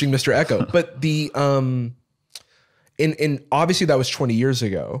lynching Mr. Echo. But the and obviously that was 20 years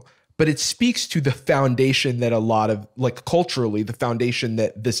ago. But it speaks to the foundation that a lot of like culturally, the foundation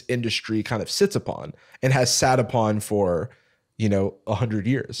that this industry kind of sits upon and has sat upon for 100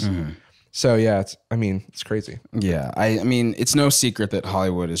 years. Mm-hmm. So yeah, it's crazy. Yeah, I mean, it's no secret that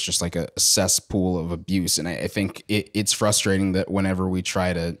Hollywood is just like a cesspool of abuse, and I think it's frustrating that whenever we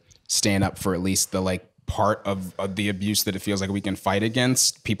try to stand up for at least the like part of the abuse that it feels like we can fight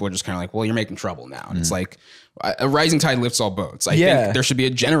against, people are just kind of like, well, you're making trouble now. And it's like a rising tide lifts all boats. I think there should be a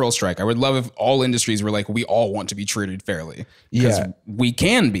general strike. I would love if all industries were like, we all want to be treated fairly. Because we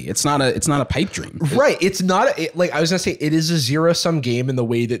can be. It's not a pipe dream. Right. It's not like I was gonna say, it is a zero-sum game in the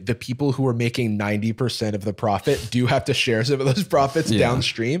way that the people who are making 90% of the profit do have to share some of those profits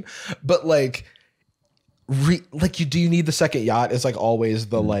downstream. But like do you need the second yacht is like always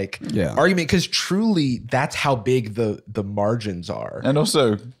the argument, because truly that's how big the margins are. And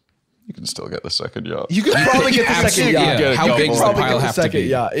also you can still get the second yacht. You could probably get the second yacht. Yeah. How big does the pile have to be?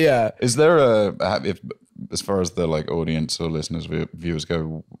 Yeah. Is there as far as the like audience or listeners, viewers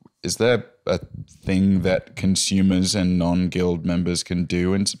go, is there a thing that consumers and non-guild members can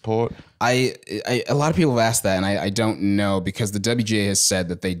do in support? A lot of people have asked that, and I don't know, because the WGA has said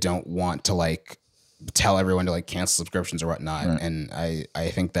that they don't want to like tell everyone to like cancel subscriptions or whatnot. Right. And I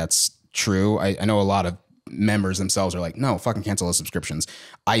think that's true. I know a lot of members themselves are like, no, fucking cancel those subscriptions.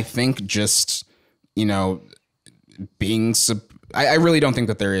 I think just, I really don't think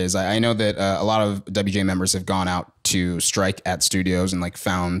that there is. I know that a lot of WJ members have gone out to strike at studios and like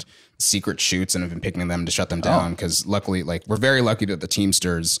found secret shoots and have been picking them to shut them down. Because luckily, like we're very lucky that the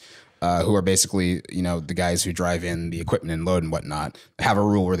Teamsters, who are basically, the guys who drive in the equipment and load and whatnot, have a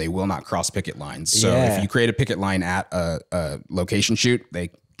rule where they will not cross picket lines. So if you create a picket line at a location shoot, they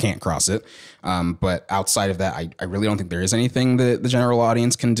can't cross it. But outside of that, I really don't think there is anything that the general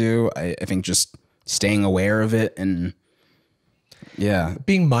audience can do. I think just staying aware of it and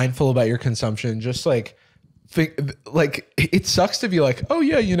being mindful about your consumption, just like it sucks to be like, oh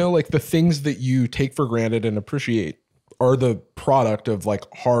yeah, like the things that you take for granted and appreciate are the product of like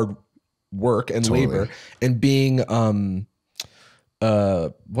hard work and labor, and being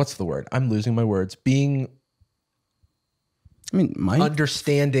what's the word? I'm losing my words. Being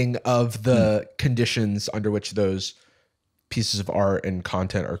understanding of the conditions under which those pieces of art and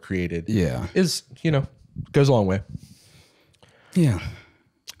content are created is, goes a long way. Yeah.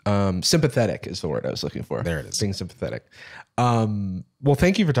 sympathetic is the word I was looking for. There it is. Being sympathetic. Well,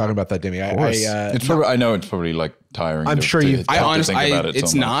 thank you for talking about that, Demi. It's probably, I know it's probably like tiring. I'm sure you. I honestly,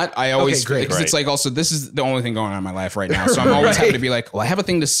 it's not. I always great. because it's like also this is the only thing going on in my life right now. So I'm always happy to be like, well, I have a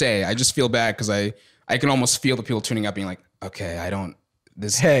thing to say. I just feel bad because I can almost feel the people tuning up being like, okay, I don't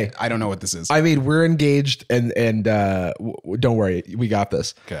know what this is. I mean, we're engaged, and don't worry, we got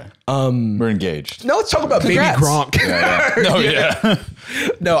this. Okay. We're engaged. No, let's talk about Congrats. Baby Gronk.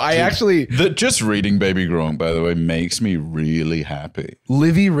 No, I actually just reading Baby Gronk, by the way, makes me really happy.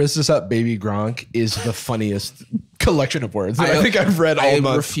 Livy Rizzes Up Baby Gronk is the funniest collection of words that I think I've read all month.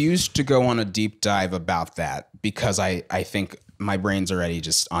 I refuse to go on a deep dive about that because I think my brain's already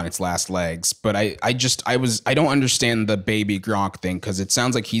just on its last legs. But I don't understand the Baby Gronk thing because it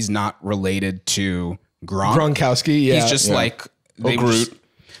sounds like he's not related to Gronk. Gronkowski, yeah. He's just like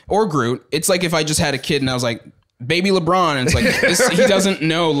or Groot. It's like if I just had a kid and I was like, Baby LeBron, and it's like he doesn't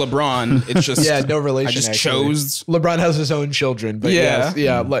know LeBron. It's just no relation. I just actually. chose. LeBron has his own children, but Yeah.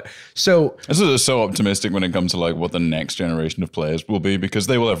 So This is so optimistic when it comes to like what the next generation of players will be because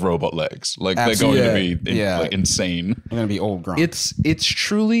they will have robot legs. Like Absolutely. they're going to be like insane. I'm gonna be old Gronk. it's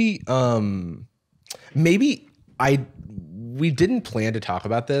truly maybe we didn't plan to talk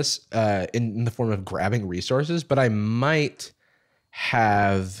about this in the form of grabbing resources, but I might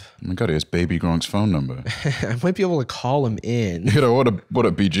have. Oh my God, he has Baby Gronk's phone number. I might be able to call him in. You know what a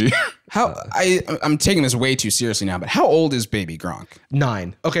BG. I'm taking this way too seriously now, but how old is Baby Gronk?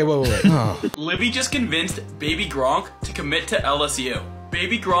 9. Okay, wait. Livy just convinced Baby Gronk to commit to LSU.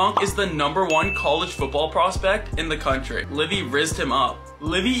 Baby Gronk is the #1 college football prospect in the country. Livy rizzed him up.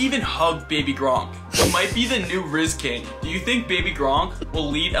 Livy even hugged Baby Gronk. He might be the new Riz King. Do you think Baby Gronk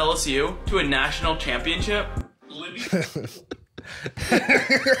will lead LSU to a national championship? Livy...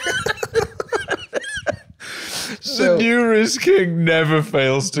 The new Riz King never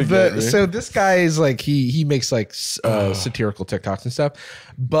fails to get me. So this guy is like he makes like satirical TikToks and stuff,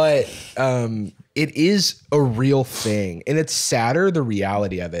 but it is a real thing, and it's sadder the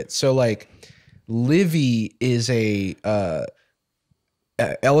reality of it. So like Livy is a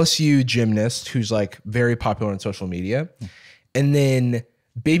LSU gymnast who's like very popular on social media, and then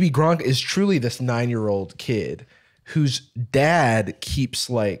Baby Gronk is truly this 9-year-old kid whose dad keeps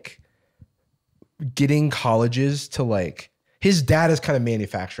like getting colleges to like, his dad is kind of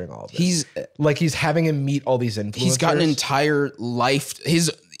manufacturing all of this. He's having him meet all these influencers. He's got an entire life.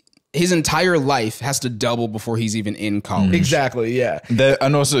 His entire life has to double before he's even in college. Exactly. Yeah.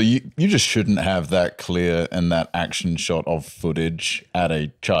 And also you just shouldn't have that clear and that action shot of footage at a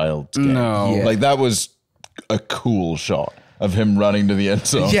child's game. No. Yeah. Like that was a cool shot of him running to the end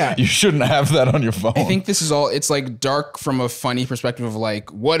zone. Yeah. You shouldn't have that on your phone. I think this is all, it's like dark from a funny perspective of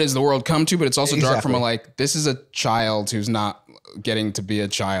like, what does the world come to? But it's also dark from a like, this is a child who's not getting to be a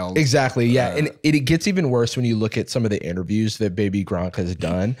child. Exactly. Yeah. And it gets even worse when you look at some of the interviews that Baby Gronk has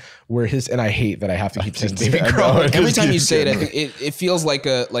done where and I hate that I have to keep saying Baby Gronk. Every time you say it, I think it feels like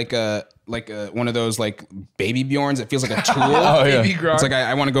a one of those like baby Bjorns. It feels like a tool. Baby Gronk. It's like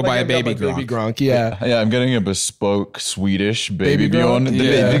I want to go buy a baby Gronk. Baby Gronk. Yeah. Yeah, I'm getting a bespoke Swedish baby Baby Bjorn. Gronk? The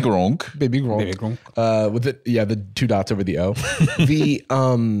Yeah. Baby Gronk. Baby Gronk. Baby Gronk. With the 2 dots over the O.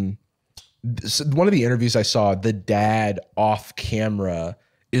 One of the interviews I saw, the dad off camera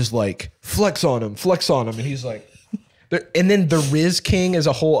is like, flex on him, and he's like, and then the Riz King is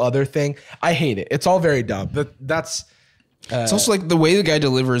a whole other thing. I hate it. It's all very dumb. That's it's also like the way the guy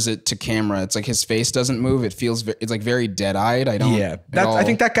delivers it to camera. It's like his face doesn't move. It feels it's like very dead eyed. I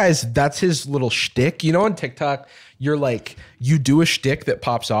think that's his little shtick. You know, on TikTok, you're like, you do a shtick that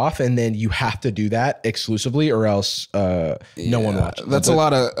pops off, and then you have to do that exclusively, or else no one watches. That's a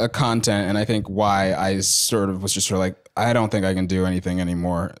lot of content, and I think why I sort of was just sort of like, I don't think I can do anything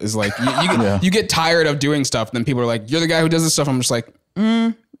anymore. Is like you get tired of doing stuff, and then people are like, you're the guy who does this stuff. I'm just like,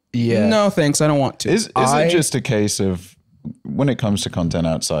 no thanks, I don't want to. Is it just a case of when it comes to content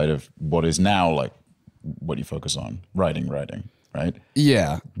outside of what is now like what you focus on, writing, right?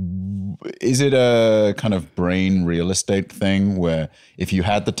 Yeah. Is it a kind of brain real estate thing where if you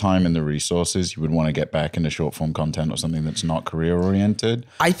had the time and the resources, you would want to get back into short form content or something that's not career oriented?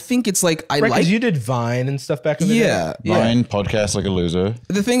 I think it's like because you did Vine and stuff back in the day. Vine, podcast like a loser.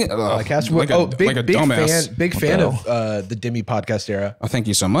 The thing, big fan of the Demi podcast era. Oh, thank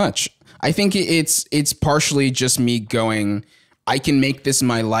you so much. I think it's partially just me going, I can make this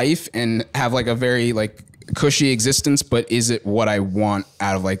my life and have like a very like cushy existence, but is it what I want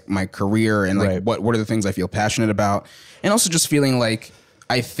out of like my career and like what are the things I feel passionate about? And also just feeling like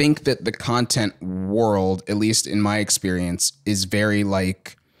I think that the content world, at least in my experience, is very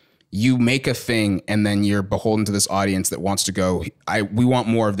like you make a thing and then you're beholden to this audience that wants to go, we want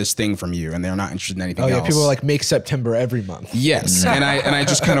more of this thing from you, and they're not interested in anything else. People are like, make September every month. Yes. and I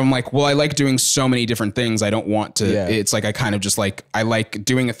just kind of am like, well, I like doing so many different things. I don't want to, it's like, I kind of just like, I like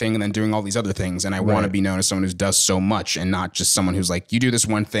doing a thing and then doing all these other things. And I want to be known as someone who does so much and not just someone who's like, you do this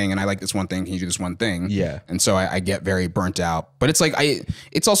one thing and I like this one thing. Can you do this one thing? Yeah. And so I get very burnt out, but it's like, I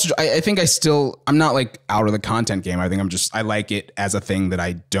think I'm not like out of the content game. I think I like it as a thing that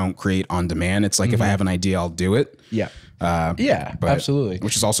I don't create on demand. It's like, if I have an idea, I'll do it. Yeah. But, absolutely.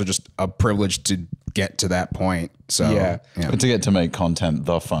 Which is also just a privilege to get to that point. So But to get to make content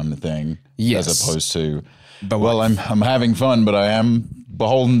the fun thing, as opposed to, I'm having fun, but I am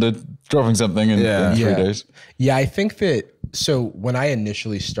beholden to dropping something in 3 days. Yeah, I think that, so when I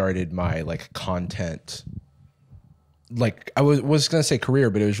initially started my like content, like I was gonna say career,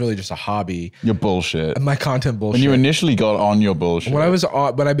 but it was really just a hobby. Your bullshit. My content bullshit. When you initially got on your bullshit.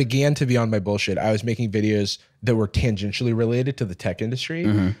 When I began to be on my bullshit, I was making videos that were tangentially related to the tech industry.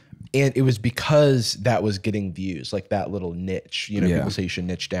 And it was because that was getting views, like that little niche, people say you should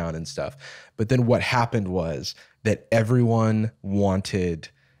niche down and stuff. But then what happened was that everyone wanted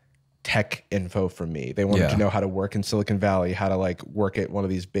tech info from me. They wanted to know how to work in Silicon Valley, how to like work at one of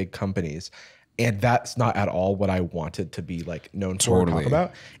these big companies. And that's not at all what I wanted to be like known for or talk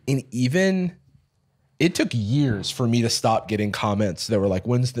about. And even it took years for me to stop getting comments that were like,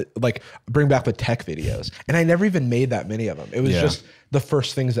 bring back the tech videos. And I never even made that many of them. It was just the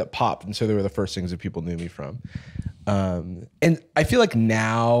first things that popped. And so they were the first things that people knew me from. And I feel like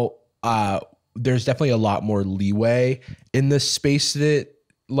now there's definitely a lot more leeway in the space that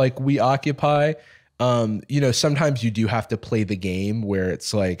like we occupy. Sometimes you do have to play the game where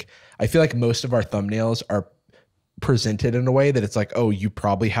it's like, I feel like most of our thumbnails are presented in a way that it's like, oh, you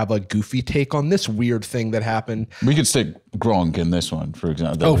probably have a goofy take on this weird thing that happened. We could stick Gronk in this one, for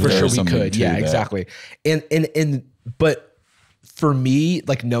example. Oh, for sure we could. Yeah, exactly. But for me,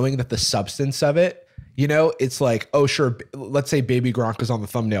 like knowing that the substance of it, it's like, oh, sure, let's say Baby Gronk is on the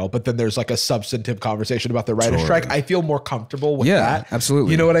thumbnail, but then there's like a substantive conversation about the writer's strike. I feel more comfortable with that.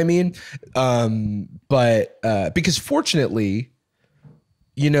 Absolutely. You know what I mean? But because fortunately,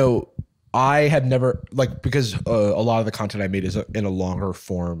 I had never because a lot of the content I made is in a longer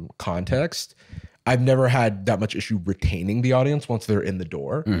form context. I've never had that much issue retaining the audience once they're in the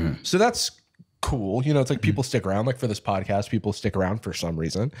door. So that's cool. It's like people stick around, like for this podcast, people stick around for some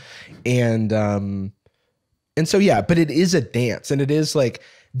reason. And so, but it is a dance, and it is like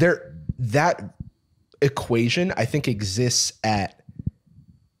that equation I think exists at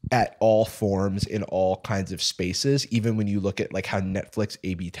all forms in all kinds of spaces, even when you look at like how Netflix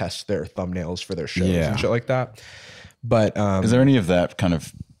A/B tests their thumbnails for their shows and shit like that. But is there any of that kind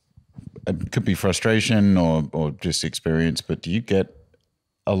of, it could be frustration or just experience, but do you get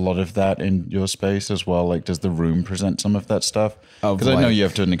a lot of that in your space as well? Like, does the room present some of that stuff? Because I know you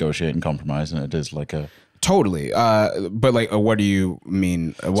have to negotiate and compromise, and it is like a... Totally. But like, what do you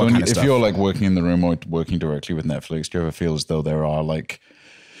mean? What kind of stuff? If you're like working in the room or working directly with Netflix, do you ever feel as though there are like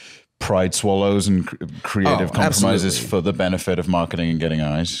pride swallows and creative compromises for the benefit of marketing and getting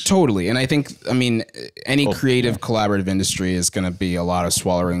eyes? Totally. And I think, any creative collaborative industry is going to be a lot of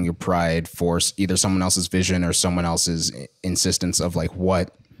swallowing your pride for either someone else's vision or someone else's insistence of like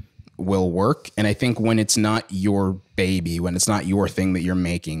what will work. And I think when it's not your baby, when it's not your thing that you're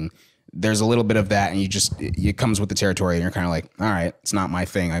making, there's a little bit of that, and it comes with the territory, and you're kind of like, all right, it's not my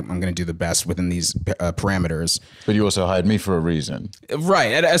thing. I'm going to do the best within these parameters. But you also hired me for a reason.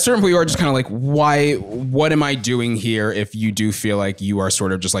 Right. At a certain point, you are just kind of like, what am I doing here if you do feel like you are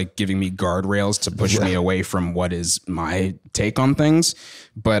sort of just like giving me guardrails to push me away from what is my take on things?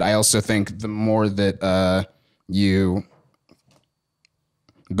 But I also think the more that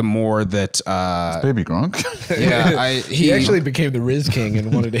It's Baby Gronk. He actually became the Riz King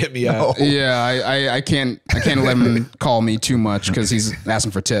and wanted to hit me up. Yeah, I can't let him call me too much because he's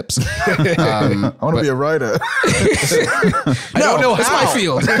asking for tips. I want to be a writer. I don't know it's how. my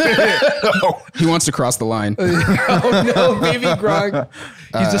field. He wants to cross the line. Oh no, Baby Gronk.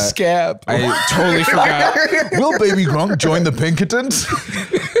 He's a scab. I totally forgot. Will Baby Gronk join the Pinkertons?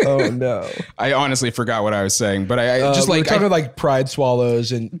 Oh no. I honestly forgot what I was saying, but I just we're talking like pride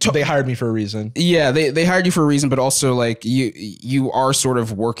swallows, and they hired me for a reason. Yeah, they hired you for a reason, but also like you are sort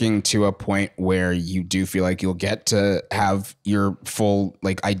of working to a point where you do feel like you'll get to have your full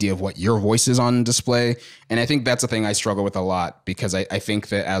like idea of what your voice is on display. And I think that's a thing I struggle with a lot, because I think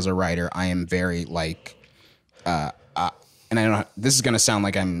that as a writer, I am very like, and I don't know, this is going to sound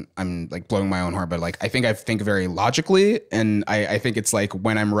like I'm like blowing my own horn, but like, I think very logically. And I think it's like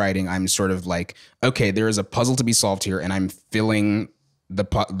when I'm writing, I'm sort of like, okay, there is a puzzle to be solved here, and I'm filling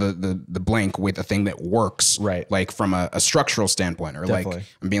the blank with a thing that works, right? Like from a structural standpoint, or Definitely. like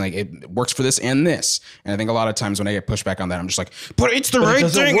I'm being like, it works for this and this. And I think a lot of times when I get pushback on that, I'm just like, but it's the right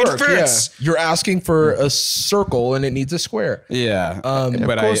thing. It fits. Yeah. You're asking for a circle and it needs a square. Yeah.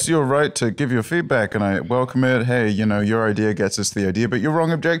 But of course, you're right to give your feedback, and I welcome it. Hey, your idea gets us the idea, but you're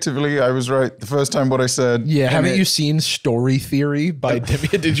wrong objectively. I was right the first time what I said. Yeah. Haven't you seen Story Theory by Demi?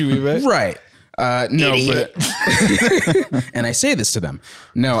 Adejuyigbe? Right. No, but and I say this to them.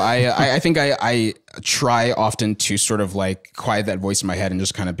 No, I think I try often to sort of like quiet that voice in my head and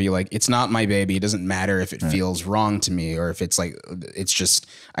just kind of be like, it's not my baby. It doesn't matter if it feels wrong to me, or if it's like, it's just,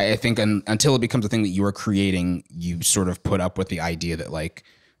 I think until it becomes a thing that you are creating, you sort of put up with the idea that like,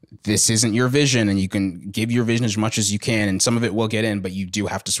 this isn't your vision, and you can give your vision as much as you can, and some of it will get in, but you do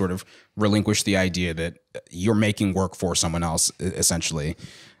have to sort of relinquish the idea that you're making work for someone else, essentially.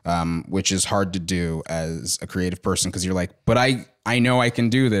 Which is hard to do as a creative person, because you're like, but I know I can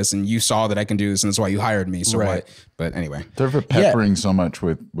do this, and you saw that I can do this, and that's why you hired me. So right. But anyway, they're peppering so much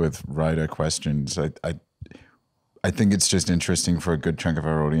with writer questions. I think it's just interesting for a good chunk of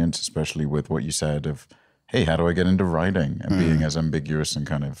our audience, especially with what you said of, hey, how do I get into writing, and being as ambiguous and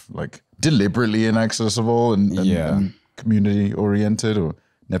kind of like deliberately inaccessible and community oriented or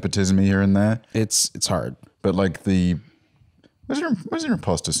nepotism here and there. It's hard, but like where's your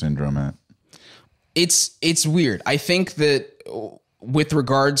imposter syndrome at? It's weird. I think that with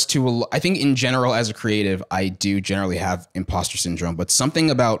regards to, I think in general as a creative, I do generally have imposter syndrome, but something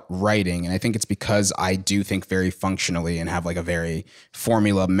about writing, and I think it's because I do think very functionally and have like a very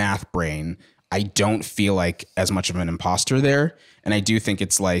formula math brain, I don't feel like as much of an imposter there. And I do think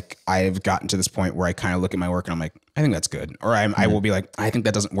it's like, I've gotten to this point where I kind of look at my work and I'm like, I think that's good. Or I will be like, I think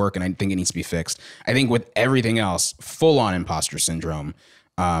that doesn't work and I think it needs to be fixed. I think with everything else, full on imposter syndrome.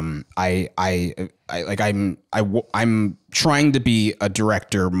 I'm trying to be a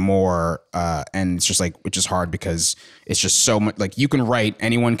director more, and it's just like, which is hard because it's just so much, like you can write,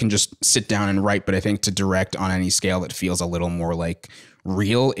 anyone can just sit down and write, but I think to direct on any scale that feels a little more like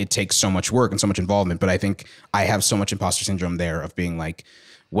real, it takes so much work and so much involvement. But I think I have so much imposter syndrome there of being like,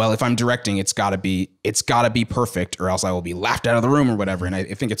 well, if I'm directing, it's gotta be perfect, or else I will be laughed out of the room or whatever. And I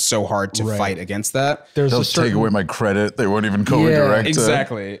think it's so hard to fight against that. They'll take away my credit. They won't even call me director.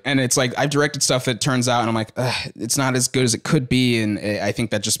 Exactly. And it's like, I've directed stuff that turns out and I'm like, it's not as good as it could be. And I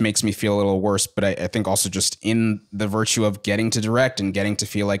think that just makes me feel a little worse. But I think also just in the virtue of getting to direct and getting to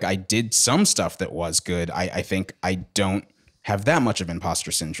feel like I did some stuff that was good, I think I don't have that much of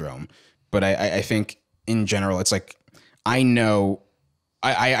imposter syndrome. But I think in general, it's like, I know,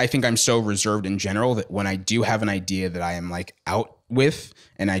 I think I'm so reserved in general that when I do have an idea that I am like out with,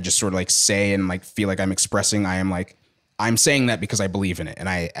 and I just sort of like say and like feel like I'm expressing, I am like, I'm saying that because I believe in it, and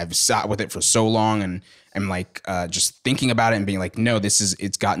I've sat with it for so long, and I'm like just thinking about it and being like, no,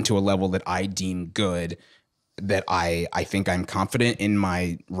 it's gotten to a level that I deem good, that I think I'm confident in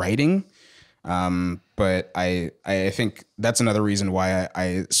my writing. But I think that's another reason why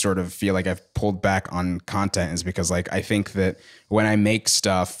I sort of feel like I've pulled back on content, is because like, I think that when I make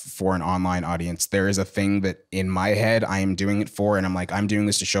stuff for an online audience, there is a thing that in my head I am doing it for, and I'm like, I'm doing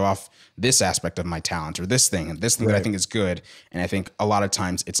this to show off this aspect of my talent, or this thing that I think is good. And I think a lot of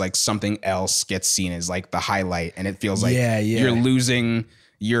times it's like something else gets seen as like the highlight, and it feels like you're losing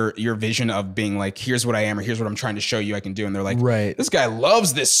your vision of being like, here's what I am, or here's what I'm trying to show you I can do. And they're like, this guy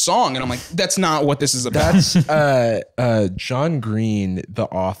loves this song. And I'm like, that's not what this is about. That's John Green, the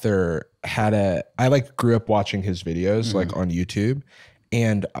author, I like grew up watching his videos like on YouTube.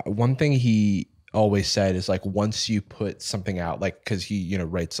 And one thing he always said is like, once you put something out, like, cause he,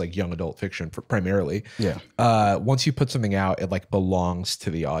 writes like young adult fiction primarily. Yeah. Once you put something out, it like belongs to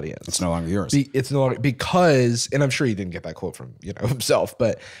the audience. It's no longer yours. It's no longer, because, and I'm sure he didn't get that quote from, himself,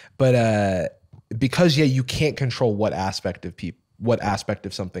 but because you can't control what aspect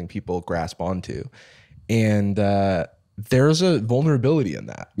of something people grasp onto. And there's a vulnerability in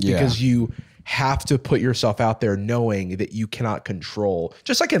that, because you have to put yourself out there knowing that you cannot control,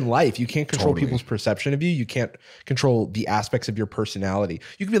 just like in life, you can't control people's perception of you. You can't control the aspects of your personality.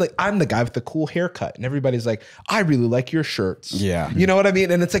 You can be like, I'm the guy with the cool haircut, and everybody's like, I really like your shirts. Yeah. You know what I mean?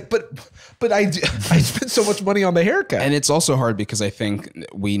 And it's like, but I spent so much money on the haircut. And it's also hard because I think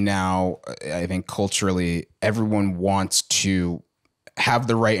culturally, everyone wants to have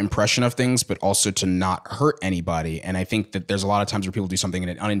the right impression of things, but also to not hurt anybody. And I think that there's a lot of times where people do something and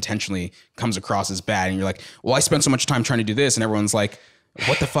it unintentionally comes across as bad. And you're like, well, I spent so much time trying to do this. And everyone's like,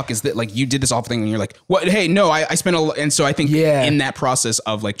 what the fuck is that? Like, you did this awful thing and you're like, what? Hey, no, I spent and so I think in that process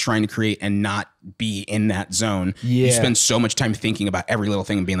of like trying to create and not be in that zone, you spend so much time thinking about every little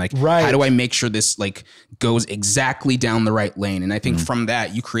thing and being like, how do I make sure this like goes exactly down the right lane? And I think from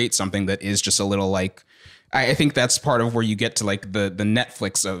that you create something that is just a little like, I think that's part of where you get to like the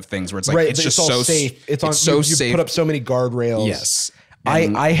Netflix of things where it's like, it's just so safe. It's so safe. You put up so many guardrails. Yes.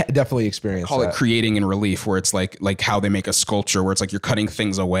 I definitely experienced call it creating in relief, where it's like how they make a sculpture, where it's like you're cutting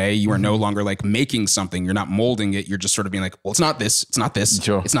things away. You are no longer like making something. You're not molding it. You're just sort of being like, well, it's not this. It's not this.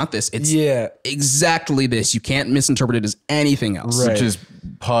 Sure. It's not this. It's exactly this. You can't misinterpret it as anything else. Right. Which is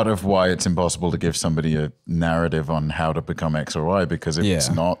part of why it's impossible to give somebody a narrative on how to become X or Y, because if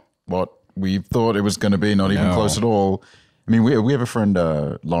it's not what we thought it was going to be, not even close at all. I mean, we have a friend,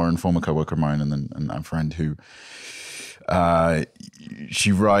 Lauren, former coworker of mine, and a friend who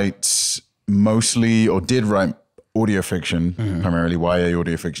she writes mostly, or did write, audio fiction, primarily YA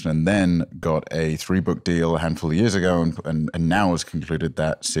audio fiction, and then got a 3-book deal a handful of years ago, and now has concluded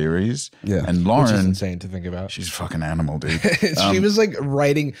that series. Yeah, and Lauren, which is insane to think about. She's a fucking animal, dude. She was like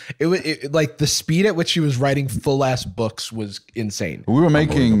writing it like the speed at which she was writing full ass books was insane. We were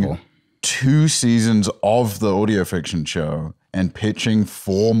making 2 seasons of the audio fiction show and pitching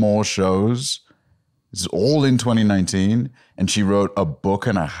 4 more shows. This is all in 2019, and she wrote a book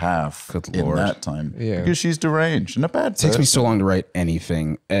and a half in that time because she's deranged and a bad person. It takes me so long to write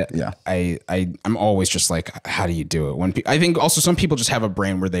anything. I'm always just like, how do you do it? When I think also some people just have a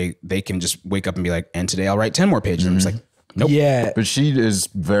brain where they can just wake up and be like, and today I'll write 10 more pages. And I'm just like, nope. Yeah, but she is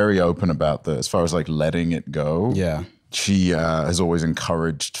very open about this as far as like letting it go. Yeah. She has always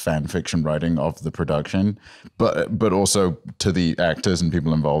encouraged fan fiction writing of the production, but also to the actors and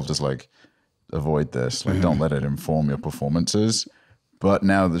people involved is like, avoid this. Like, don't let it inform your performances. But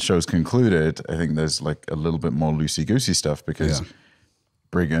now the show's concluded, I think there's like a little bit more loosey-goosey stuff because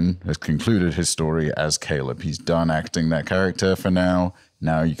Briggan has concluded his story as Caleb. He's done acting that character for now.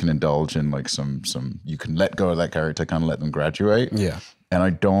 Now you can indulge in like some you can let go of that character, kind of let them graduate. Yeah.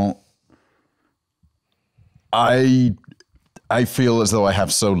 And I feel as though I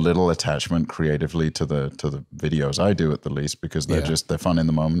have so little attachment creatively to the videos I do, at the least, because they're fun in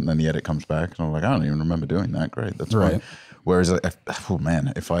the moment, and then the edit comes back and I'm like, I don't even remember doing that. Great, that's right. Whereas,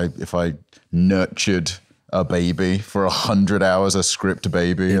 if I nurtured a baby for 100 hours, a script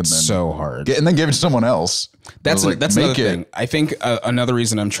baby, it's and then so hard, and then give it to someone else. That's another thing. I think another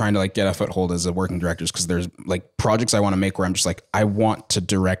reason I'm trying to like get a foothold as a working director is because there's like projects I want to make where I'm just like, I want to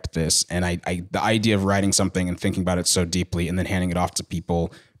direct this, and the idea of writing something and thinking about it so deeply and then handing it off to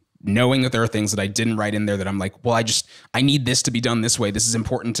people, knowing that there are things that I didn't write in there that I'm like, well, I need this to be done this way. This is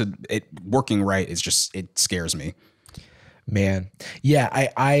important to it working right. It's just, it scares me. Man, yeah,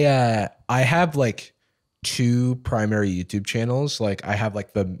 I have like 2 primary YouTube channels. Like I have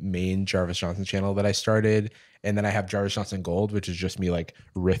like the main Jarvis Johnson channel that I started, and then I have Jarvis Johnson Gold, which is just me like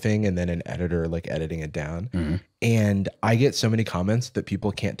riffing and then an editor like editing it down. And I get so many comments that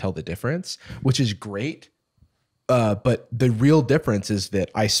people can't tell the difference, which is great. But the real difference is that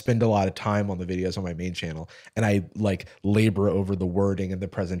I spend a lot of time on the videos on my main channel, and I like labor over the wording and the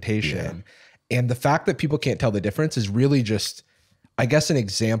presentation. And the fact that people can't tell the difference is really just, I guess, an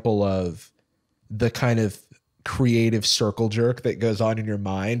example of the kind of creative circle jerk that goes on in your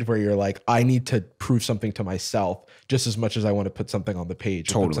mind where you're like, I need to prove something to myself just as much as I want to put something on the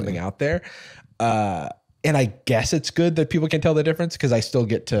page, or put something out there. And I guess it's good that people can tell the difference, because I still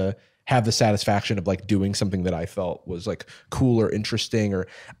get to have the satisfaction of like doing something that I felt was like cool or interesting. Or,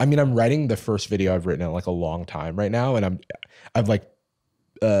 I mean, I'm writing the first video I've written in like a long time right now. And I've like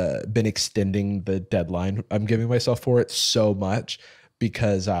been extending the deadline I'm giving myself for it so much,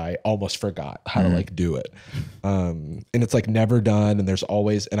 because I almost forgot how to like do it. And it's like never done. And there's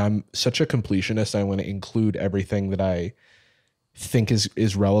always, and I'm such a completionist. I want to include everything that I think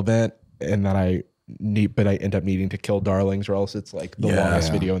is relevant and that I need, but I end up needing to kill darlings, or else it's like the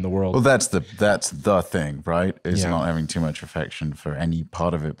longest video in the world. Well, that's the thing, right? Is not having too much affection for any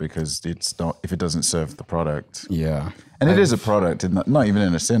part of it, because it's not, if it doesn't serve the product. Yeah. And it is a product, not even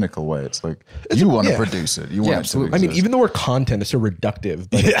in a cynical way. It's like, you want to produce it. You want it to exist. I mean, even the word content is so reductive,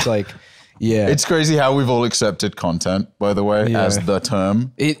 but it's like, it's crazy how we've all accepted content, by the way, as the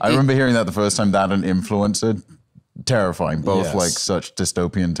term. I remember hearing that the first time, that and influencer. Terrifying, both like such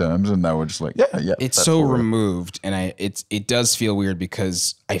dystopian terms, and now we're just like, it's so removed, and it does feel weird,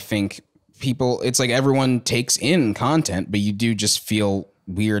 because I think people, it's like everyone takes in content, but you do just feel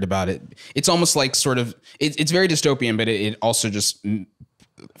weird about it. It's almost like sort of it's very dystopian, but it also just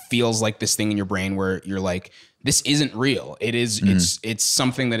feels like this thing in your brain where you're like, this isn't real. It is it's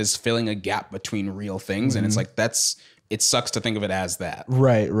something that is filling a gap between real things, and it's like that's it sucks to think of it as that.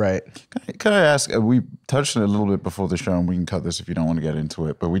 Right. Can I ask, we touched on it a little bit before the show, and we can cut this if you don't want to get into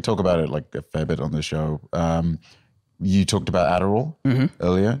it, but we talk about it like a fair bit on the show. You talked about Adderall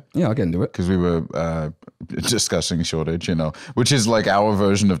earlier. Yeah, I'll get into it. Because we were discussing shortage, which is like our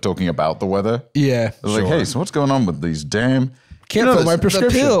version of talking about the weather. Yeah. Like, hey, so what's going on with these damn... Can't fill my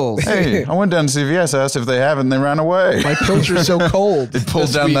prescription. Pills. Hey, I went down to CVS, asked if they have it, and they ran away. My pills are so cold. They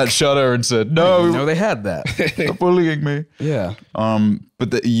pulled down that shutter and said, no, they had that. stop bullying me. Yeah.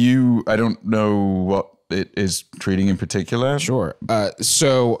 But I don't know what it is treating in particular. Sure.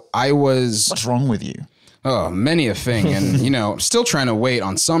 So I was... What's wrong with you? Oh, many a thing. And, still trying to wait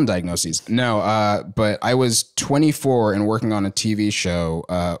on some diagnoses. No, but I was 24 and working on a TV show.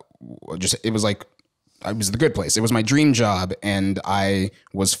 It was like, I was The Good Place. It was my dream job, and I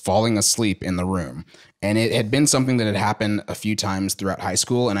was falling asleep in the room. And it had been something that had happened a few times throughout high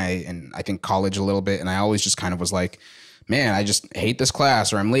school, and I think college a little bit. And I always just kind of was like, man, I just hate this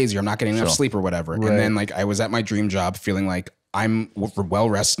class, or I'm lazy, or I'm not getting enough sleep, or whatever. Right. And then like I was at my dream job, feeling like I'm well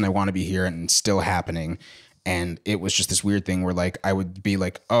rested and I want to be here, and it's still happening. And it was just this weird thing where like I would be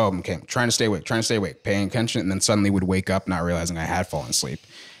like, oh, okay, I'm trying to stay awake, paying attention, and then suddenly would wake up not realizing I had fallen asleep.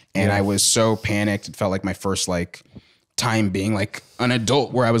 And I was so panicked. It felt like my first like time being like an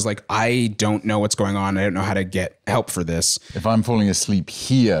adult, where I was like, I don't know what's going on. I don't know how to get help for this. If I'm falling asleep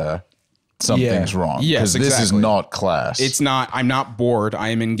here, something's wrong. Yes, exactly. This is not class. It's not. I'm not bored. I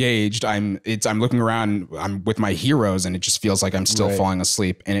am engaged. I'm looking around. I'm with my heroes, and it just feels like I'm still falling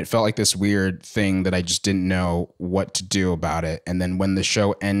asleep. And it felt like this weird thing that I just didn't know what to do about it. And then when the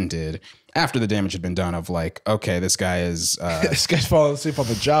show ended, after the damage had been done, of like, okay, this guy is this guy's falling asleep on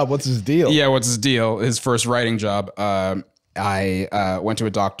the job. What's his deal? Yeah, what's his deal? His first writing job. I went to a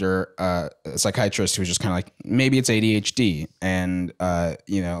doctor, a psychiatrist, who was just kind of like, maybe it's ADHD. And,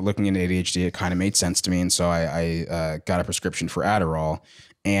 looking into ADHD, it kind of made sense to me. And so I got a prescription for Adderall.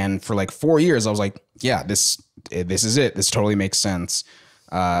 And for like 4 years, I was like, yeah, this is it. This totally makes sense.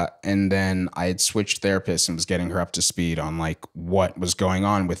 And then I had switched therapists and was getting her up to speed on like what was going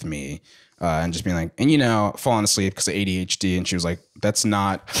on with me. And just being like, falling asleep because of ADHD. And she was like, that's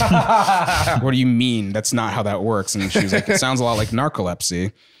not, what do you mean? That's not how that works. And she was like, it sounds a lot like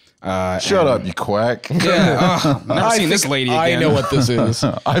narcolepsy. Shut up, you quack. Yeah. I've never seen this lady again. I know what this is.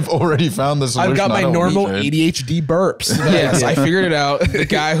 I've already found the solution. I've got my normal ADHD burps. Yes, I figured it out. The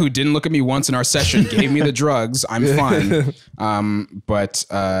guy who didn't look at me once in our session gave me the drugs. I'm fine.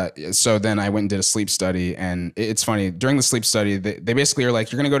 So then I went and did a sleep study. And it's funny. During the sleep study, they basically are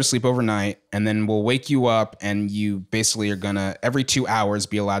like, you're going to go to sleep overnight, and then we'll wake you up, and you basically are going to, every 2 hours,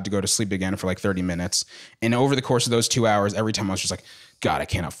 be allowed to go to sleep again for like 30 minutes. And over the course of those 2 hours, every time I was just like, God, I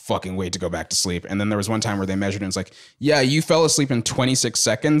cannot fucking wait to go back to sleep. And then there was one time where they measured it, and it's like, yeah, you fell asleep in 26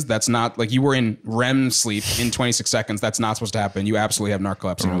 seconds. That's not, like, you were in REM sleep in 26 seconds. That's not supposed to happen. You absolutely have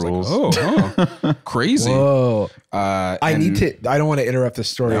narcolepsy. And I was like, oh, crazy. Whoa. I don't want to interrupt the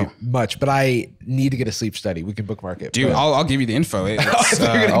story much, but I need to get a sleep study. We can bookmark it. Dude, I'll give you the info. You're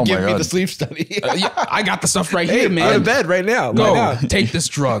going to give me the sleep study. Yeah, I got the stuff right here, man. Go to bed right now. Go, take this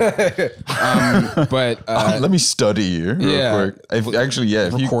drug. Let me study you real quick. If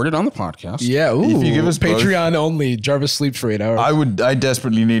record it on the podcast. Yeah. Ooh, if you give us Patreon only, Jarvis sleeps for 8 hours. I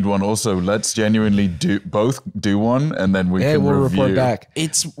desperately need one. Also, let's genuinely do one, and then we'll review. Report back.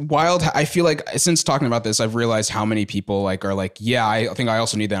 It's wild. I feel like since talking about this, I've realized how many people are like, yeah, I think I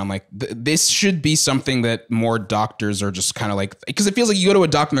also need that. I'm like, this should be something that more doctors are just kind of like, because it feels like you go to a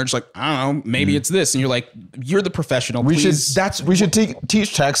doctor and they're just like, I don't know, maybe it's this, and you're like, you're the professional. We should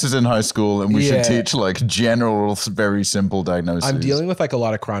teach taxes in high school, and we should teach like general, very simple diagnosis. I'm dealing with like a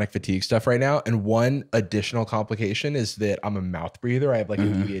lot of chronic fatigue stuff right now, and one additional complication is that I'm a mouth breather. I have like a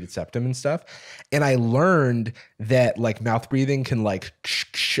deviated septum and stuff, and I learned that like mouth breathing can like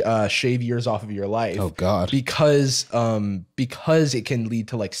shave years off of your life. Oh God, because it can lead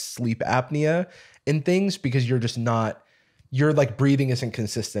to like sleep apnea and things, because you're just not, your like breathing isn't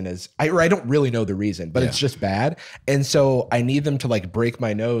consistent as I don't really know the reason, but it's just bad. And so I need them to like break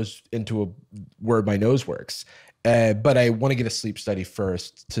my nose into where my nose works. But I want to get a sleep study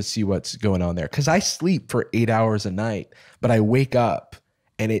first to see what's going on there. Cause I sleep for 8 hours a night, but I wake up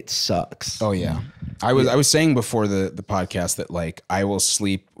and it sucks. Oh yeah. I was saying before the podcast that like I will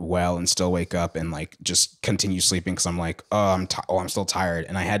sleep well and still wake up and like just continue sleeping, because I'm like, I'm still tired.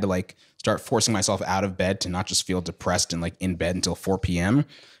 And I had to like start forcing myself out of bed to not just feel depressed and like in bed until 4 p.m.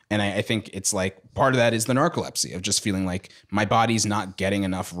 And I think it's like part of that is the narcolepsy of just feeling like my body's not getting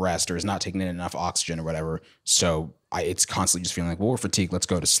enough rest or is not taking in enough oxygen or whatever. So it's constantly just feeling like, well, we're fatigued, let's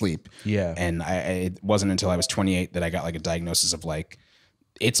go to sleep. Yeah. And it wasn't until I was 28 that I got like a diagnosis of like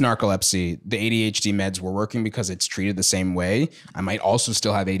it's narcolepsy. The ADHD meds were working because it's treated the same way. I might also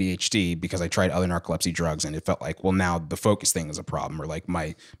still have ADHD because I tried other narcolepsy drugs and it felt like, well, now the focus thing is a problem, or like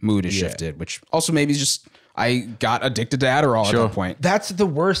my mood is shifted, which also maybe is just I got addicted to Adderall at that point. That's the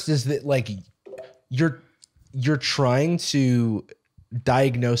worst, is that like you're trying to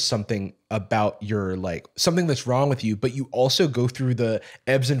diagnose something about your like something that's wrong with you, but you also go through the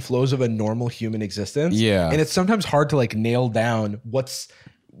ebbs and flows of a normal human existence. Yeah. And it's sometimes hard to like nail down what's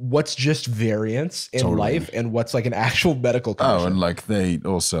just variance in life and what's like an actual medical condition. Oh, and like they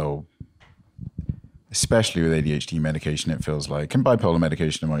also, especially with ADHD medication, it feels like, and bipolar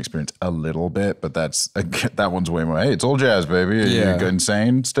medication in my experience a little bit, but that one's way more, hey, it's all jazz, baby. Are you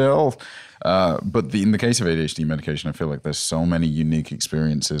insane still? But in the case of ADHD medication, I feel like there's so many unique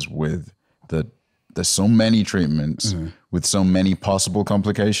experiences with there's so many treatments with so many possible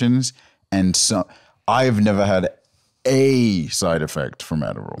complications. And so I've never had a side effect from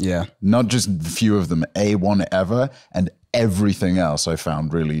Adderall. Yeah. Not just a few of them, one ever. And everything else I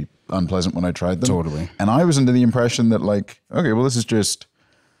found really unpleasant when I tried them. Totally. And I was under the impression that like, okay, well, this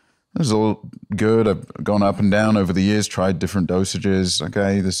is all good. I've gone up and down over the years, tried different dosages.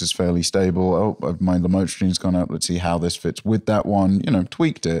 Okay, this is fairly stable. Oh, my lamotregine's gone up. Let's see how this fits with that one.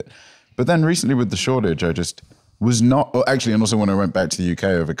 Tweaked it. But then recently with the shortage, I just was not, actually, and also when I went back to the UK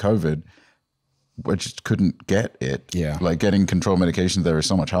over COVID, I just couldn't get it. Yeah. Like getting control medication there is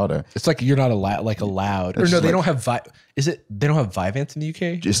so much harder. It's like you're not allowed. Or no, they don't have they don't have Vyvanse in the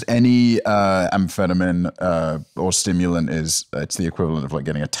UK? Just any amphetamine or stimulant it's the equivalent of like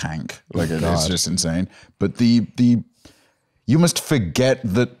getting a tank. Like it's just insane. But you must forget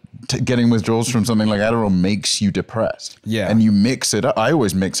that getting withdrawals from something like Adderall makes you depressed. Yeah. And you mix it up. I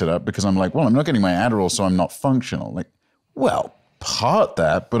always mix it up because I'm like, well, I'm not getting my Adderall, so I'm not functional. Like, well, part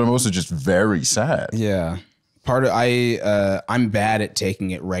that, but I'm also just very sad. Yeah. I'm bad at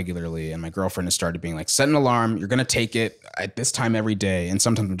taking it regularly, and my girlfriend has started being like, set an alarm, you're gonna take it at this time every day. And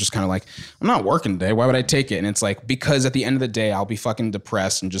sometimes I'm just kind of like, I'm not working today, why would I take it? And it's like, because at the end of the day I'll be fucking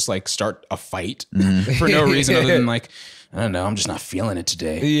depressed and just like start a fight for no reason other than like, I don't know, I'm just not feeling it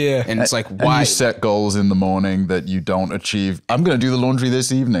today. Yeah. And it's like, why? And you set goals in the morning that you don't achieve. I'm going to do the laundry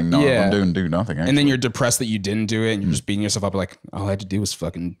this evening. No, I'm do nothing. Actually. And then you're depressed that you didn't do it. And you're just beating yourself up like, all I had to do was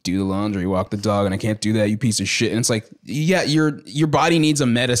fucking do the laundry, walk the dog, and I can't do that, you piece of shit. And it's like, yeah, your body needs a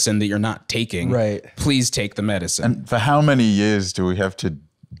medicine that you're not taking. Right. Please take the medicine. And for how many years do we have to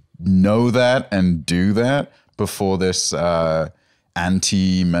know that and do that before this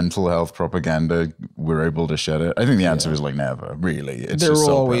anti-mental health propaganda we're able to shed it? I think the answer is like never, really. There will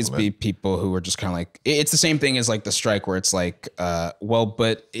always be people who are just kind of like, it's the same thing as like the strike where it's like, well,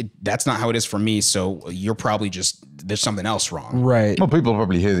 but that's not how it is for me, so you're probably just, there's something else wrong. Right. Well, people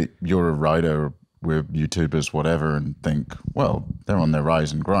probably hear that you're a writer, we're YouTubers, whatever, and think, well, they're on their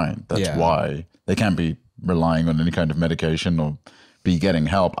rise and grind. That's why. They can't be relying on any kind of medication or be getting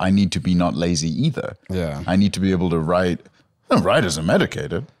help. I need to be not lazy either. Yeah. I need to be able to write. No, writers are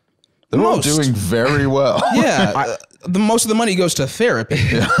medicated. They're all doing very well. Yeah. The most of the money goes to therapy.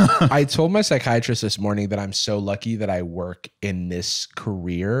 Yeah. I told my psychiatrist this morning that I'm so lucky that I work in this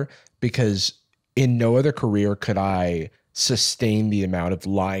career, because in no other career could I sustain the amount of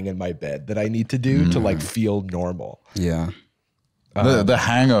lying in my bed that I need to do to like feel normal. Yeah. The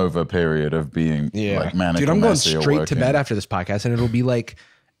hangover period of being like manic. Dude, I'm going straight to bed after this podcast, and it'll be like,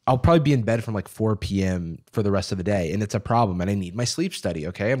 I'll probably be in bed from like 4 p.m. for the rest of the day, and it's a problem, and I need my sleep study.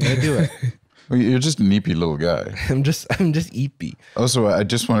 Okay, I'm gonna do it. Well, you're just an eepy little guy. I'm just eepy. Also, I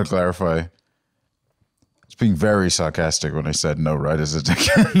just want to clarify. It's being very sarcastic when I said no writers are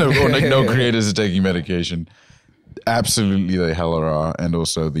taking no creators are taking medication. Absolutely, they hella are, and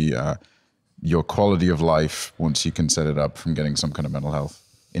also the your quality of life once you can set it up from getting some kind of mental health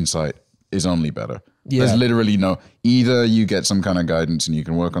insight is only better. Yeah. There's literally either you get some kind of guidance and you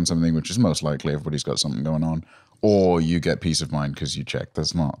can work on something, which is most likely everybody's got something going on, or you get peace of mind because you check.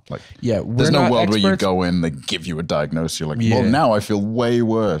 There's not like, there's no world where you go in, they give you a diagnosis. You're like, well, now I feel way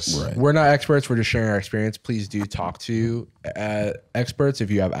worse. Right. We're not experts. We're just sharing our experience. Please do talk to experts if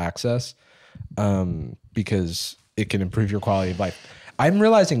you have access, because it can improve your quality of life. I'm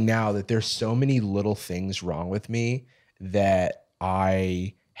realizing now that there's so many little things wrong with me that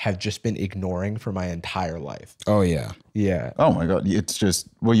I have just been ignoring for my entire life. Oh, yeah. Yeah. Oh, my God. It's just,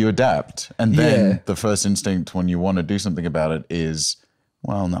 well, you adapt. And then the first instinct when you want to do something about it is,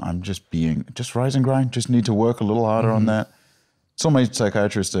 well, no, I'm just rise and grind. Just need to work a little harder on that. Saw my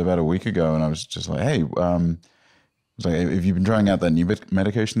psychiatrist about a week ago, and I was just like, hey, have you been trying out that new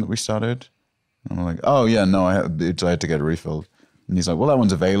medication that we started? And I'm like, oh, yeah, no, I had to get it refilled. And he's like, well, that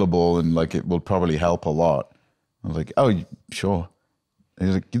one's available, and like it will probably help a lot. I was like, oh, sure.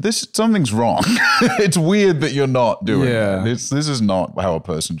 He's like, something's wrong. It's weird that you're not doing it. This is not how a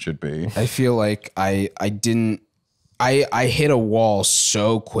person should be. I feel like I hit a wall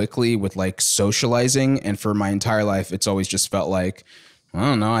so quickly with like socializing, and for my entire life, it's always just felt like, I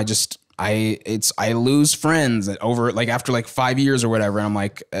don't know, I lose friends over like after like 5 years or whatever. And I'm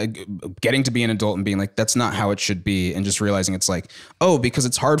like getting to be an adult and being like, that's not how it should be. And just realizing it's like, oh, because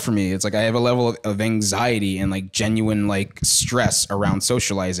it's hard for me. It's like I have a level of anxiety and like genuine like stress around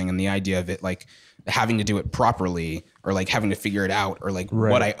socializing, and the idea of it like having to do it properly or like having to figure it out or like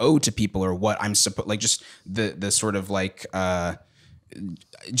what I owe to people or what I'm supposed, like just the sort of like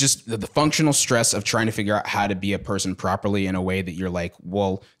just the functional stress of trying to figure out how to be a person properly in a way that you're like,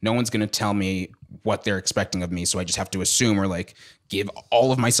 well, no one's going to tell me what they're expecting of me. So I just have to assume or like give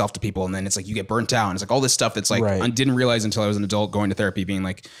all of myself to people. And then it's like, you get burnt out. And it's like all this stuff that's like, I didn't realize until I was an adult going to therapy being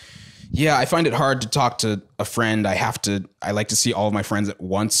like, yeah, I find it hard to talk to a friend. I like to see all of my friends at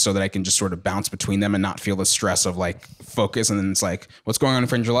once so that I can just sort of bounce between them and not feel the stress of like focus. And then it's like, what's going on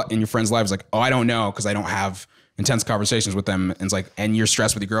in your friends' lives? Like, oh, I don't know, because I don't have intense conversations with them. And it's like, and you're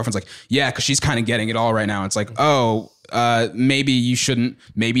stressed with your girlfriend. It's like, yeah, because she's kind of getting it all right now. It's like, oh, maybe you shouldn't.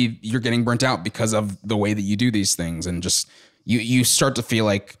 Maybe you're getting burnt out because of the way that you do these things. And just you start to feel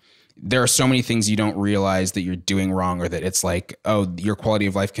like there are so many things you don't realize that you're doing wrong, or that it's like, oh, your quality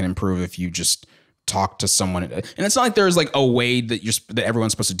of life can improve if you just talk to someone. And it's not like there's like a way that that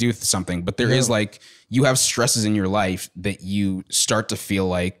everyone's supposed to do something, but there is like, you have stresses in your life that you start to feel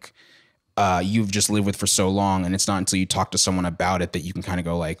like you've just lived with for so long. And it's not until you talk to someone about it that you can kind of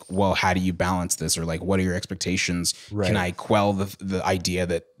go like, well, how do you balance this? Or like, what are your expectations? Can I quell the idea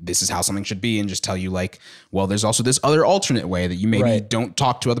that this is how something should be, and just tell you like, well, there's also this other alternate way that you maybe don't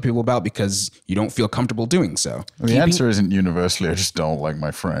talk to other people about because you don't feel comfortable doing so. Well, the answer isn't universally, I just don't like my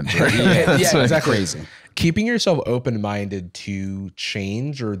friends. Right? Yeah, exactly. Crazy. Keeping yourself open-minded to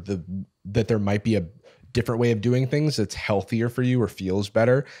change, or that there might be a different way of doing things that's healthier for you or feels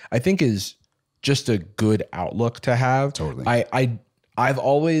better, I think is just a good outlook to have. Totally. I've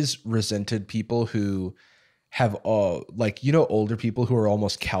always resented people who have like, you know, older people who are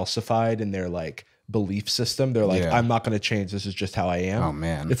almost calcified in their like belief system. They're like, I'm not going to change. This is just how I am. Oh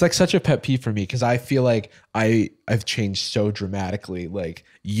man. It's like such a pet peeve for me, because I feel like I've changed so dramatically, like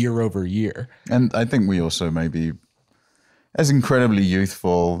year over year. And I think we also maybe, as incredibly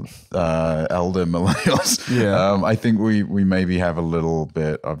youthful elder millennials, I think we maybe have a little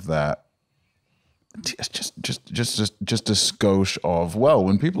bit of that. Just a skosh of, well,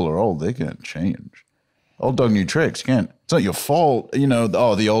 when people are old, they can't change. Old dog, new tricks. You can't. It's not your fault. You know,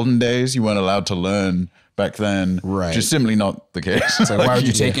 the olden days, you weren't allowed to learn back then. Right. Just simply not the case. It's like, why would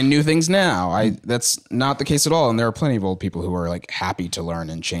you take in new things now? That's not the case at all. And there are plenty of old people who are like happy to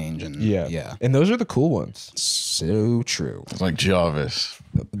learn and change. And yeah. And those are the cool ones. So true. It's like Jarvis.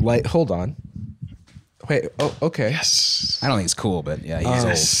 Like, hold on. Wait. Oh, okay. Yes. I don't think he's cool, but yeah,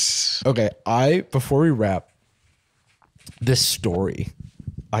 he's old. Okay. Before we wrap, this story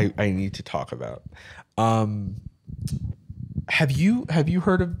I need to talk about. Have you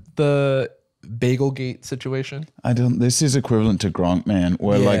heard of the Bagel-gate situation? I don't. This is equivalent to Gronk, man.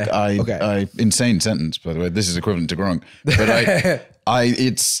 Where like I insane sentence, by the way. This is equivalent to Gronk, but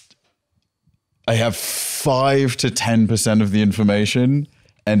I have 5 to 10% of the information,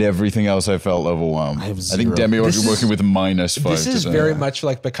 and everything else I felt overwhelmed. I think Demi was working with -5. This is very much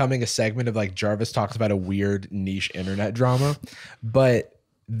like becoming a segment of like Jarvis talks about a weird niche internet drama, but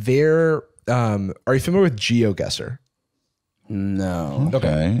there. Are you familiar with GeoGuessr? No.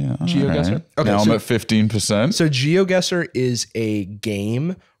 Okay. GeoGuessr. Right. Okay. Now I'm at 15%. So GeoGuessr is a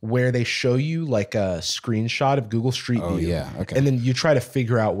game where they show you like a screenshot of Google Street View. Oh yeah. Okay. And then you try to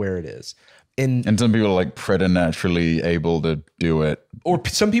figure out where it is. And some people are like preternaturally able to do it. Or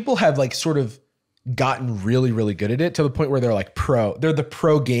some people have like sort of gotten really, really good at it to the point where they're like they're the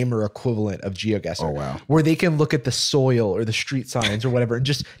pro gamer equivalent of GeoGuessr. Oh, wow. Where they can look at the soil or the street signs or whatever and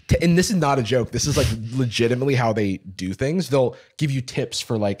just, and this is not a joke. This is like legitimately how they do things. They'll give you tips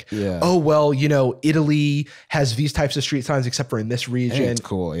for like, oh, well, you know, Italy has these types of street signs except for in this region. It's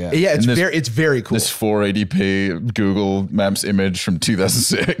cool. Yeah. Yeah. It's very cool. This 480p Google Maps image from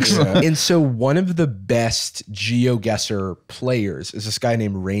 2006. Yeah. And so one of the best GeoGuessr players is this guy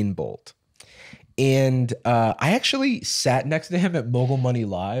named Rainbolt. And I actually sat next to him at Mogul Money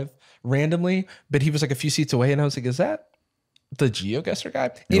Live randomly, but he was like a few seats away, and I was like, "Is that the GeoGuessr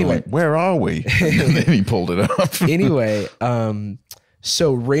guy?" Anyway, like, where are we? And then he pulled it up. Anyway,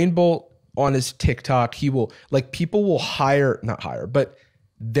 so Rainbolt on his TikTok, he will like people will not hire, but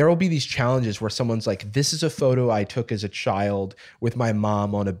there will be these challenges where someone's like, "This is a photo I took as a child with my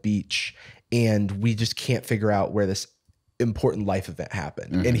mom on a beach, and we just can't figure out where this important life event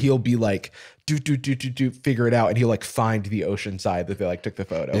happen, and he'll be like, do figure it out, and he'll like find the ocean side that they like took the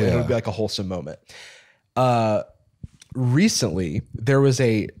photo. And it'll be like a wholesome moment. Recently, there was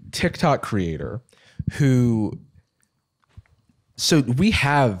a TikTok creator who. So we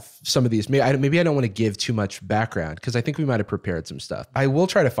have some of these. Maybe I don't want to give too much background because I think we might have prepared some stuff. I will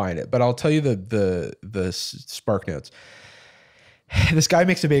try to find it, but I'll tell you the Spark Notes. This guy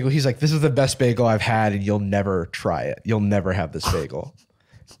makes a bagel. He's like, this is the best bagel I've had, and you'll never try it. You'll never have this bagel.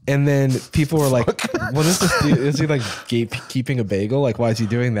 And then people were like, what is this? Is he like gatekeeping a bagel? Like, why is he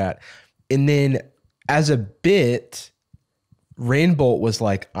doing that? And then as a bit, Rainbolt was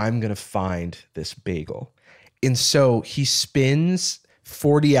like, I'm going to find this bagel. And so he spends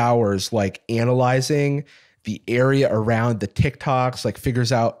 40 hours like analyzing the area around the TikToks, like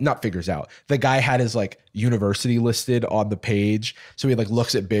the guy had his like university listed on the page. So he like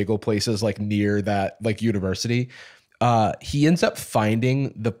looks at bagel places like near that like university. He ends up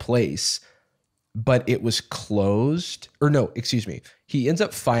finding the place, but it was closed. Or no, excuse me. He ends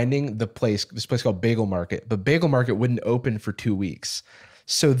up finding this place called Bagel Market, but Bagel Market wouldn't open for 2 weeks.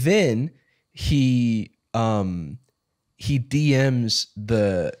 So then he DMs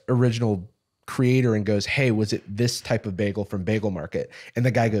the original creator and goes, hey, was it this type of bagel from Bagel Market? And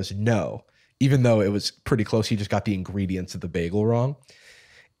the guy goes, no, even though it was pretty close. He just got the ingredients of the bagel wrong.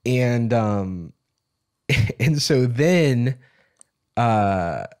 And so then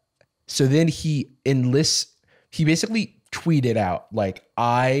he basically tweeted out like,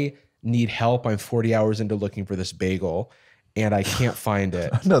 I need help. I'm 40 hours into looking for this bagel and I can't find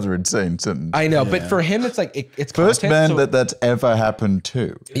it. Another insane sentence. I know, but for him, it's like it's first content, man that's ever happened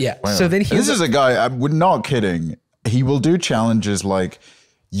to. Yeah. Wow. So then this is a guy. We're not kidding. He will do challenges like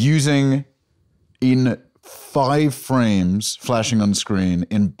using in 5 frames flashing on screen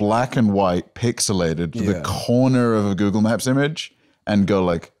in black and white, pixelated to the corner of a Google Maps image, and go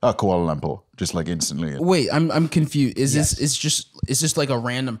like, Kuala Lumpur, just like instantly. Wait, I'm confused. Is this like a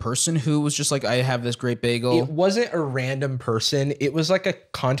random person who was just like, I have this great bagel? It wasn't a random person. It was like a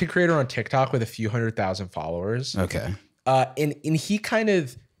content creator on TikTok with a few 100,000 followers. Okay. And he kind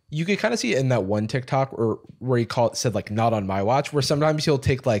of, you could kind of see it in that one TikTok where he said like, not on my watch, where sometimes he'll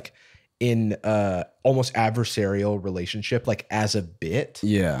take like in almost adversarial relationship, like as a bit.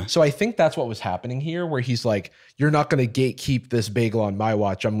 Yeah. So I think that's what was happening here, where he's like, you're not going to gatekeep this bagel on my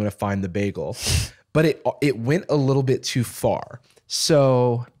watch. I'm going to find the bagel. But it went a little bit too far.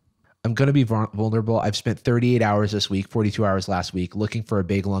 So I'm going to be vulnerable. I've spent 38 hours this week, 42 hours last week, looking for a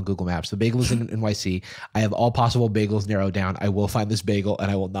bagel on Google Maps. The bagel is in NYC. I have all possible bagels narrowed down. I will find this bagel and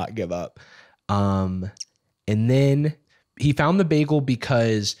I will not give up. And then he found the bagel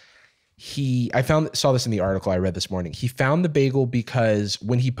because saw this in the article I read this morning. He found the bagel because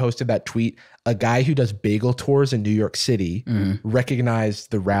when he posted that tweet, a guy who does bagel tours in New York City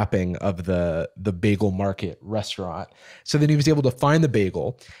recognized the wrapping of the Bagel Market restaurant. So then he was able to find the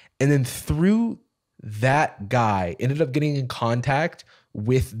bagel, and then through that guy ended up getting in contact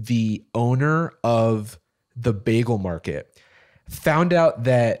with the owner of the Bagel Market, found out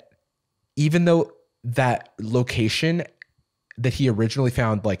that even though that location that he originally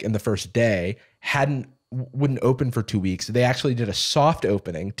found like in the first day wouldn't open for 2 weeks, they actually did a soft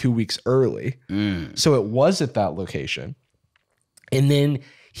opening 2 weeks early. So it was at that location. And then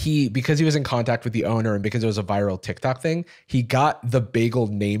because he was in contact with the owner and because it was a viral TikTok thing, he got the bagel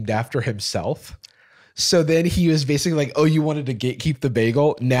named after himself. So then he was basically like, oh, you wanted to gatekeep the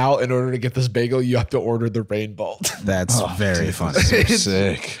bagel? Now, in order to get this bagel, you have to order the Rainbolt. That's very funny. So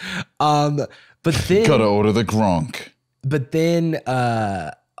sick. But then gotta order the Gronk. But then,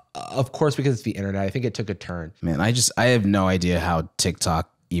 of course, because it's the internet, I think it took a turn. Man, I have no idea how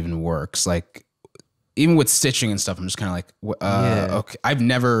TikTok even works. Like, even with stitching and stuff, I'm just kind of like, okay. I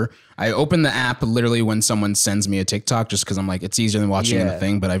open the app literally when someone sends me a TikTok just because I'm like, it's easier than watching the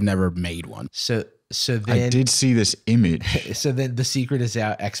thing, but I've never made one. So then I did see this image. So then the secret is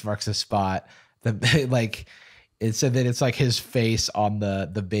out. X marks the spot. So then it's like his face on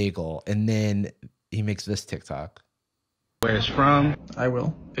the bagel, and then he makes this TikTok. Where it's from? I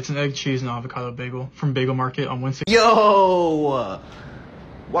will. It's an egg, cheese, and avocado bagel from Bagel Market on Wednesday. Yo!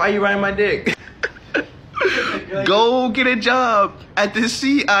 Why are you riding my dick? Go get a job at the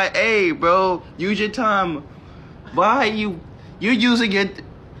CIA, bro. Use your time. Why you're using it?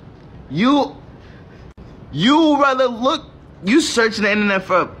 You rather look. You searching the internet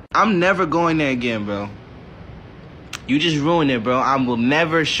for. I'm never going there again, bro. You just ruined it, bro. I will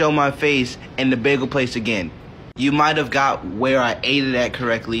never show my face in the bagel place again. You might have got where I ate it at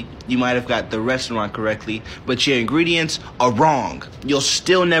correctly. You might have got the restaurant correctly, but your ingredients are wrong. You'll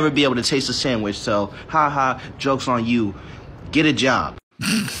still never be able to taste the sandwich, so haha, joke's on you. Get a job.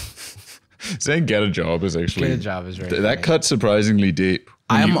 Saying "get a job" is actually Get a job is right. that cuts surprisingly deep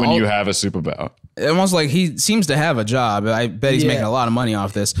when you have a superpower. Almost like he seems to have a job. I bet he's Yeah. making a lot of money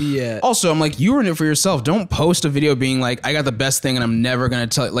off this. Yeah. Also, I'm like, you ruined it for yourself. Don't post a video being like, I got the best thing and I'm never going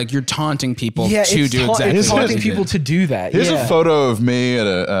to tell. Like, you're taunting people to do exactly it's what taunting you people did. to do that. Here's yeah. a photo of me at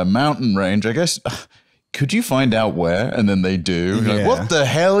a mountain range. I guess. Could you find out where? And then they do. You're like, what the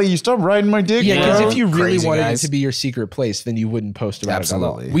hell? You stop riding my dick. Yeah, because bro. if you really Crazy wanted guys. it to be your secret place, then you wouldn't post about it at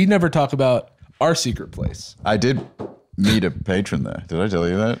Absolutely. all. We never talk about our secret place. I did meet a patron there. Did I tell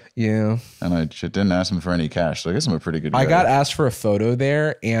you that? Yeah. And I didn't ask him for any cash. So I guess I'm a pretty good guy. I got asked for a photo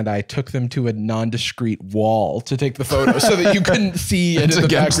there, and I took them to a non-discreet wall to take the photo so that you couldn't see it It's in the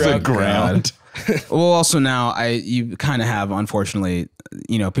against background. the ground. Well, also now you kind of have, unfortunately,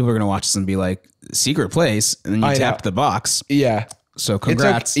 people are going to watch this and be like, secret place. And then you I tapped know. the box. Yeah. So It's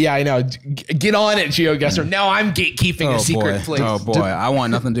congrats. okay. Yeah, I know. Get on it, GeoGuessr. No, I'm gatekeeping a secret boy. place. Oh boy, I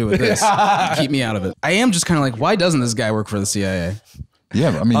want nothing to do with this. Keep me out of it. I am just kind of like, why doesn't this guy work for the CIA?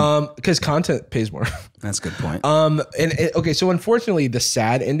 Yeah, I mean, Because content pays more. That's a good point. Okay, so unfortunately, the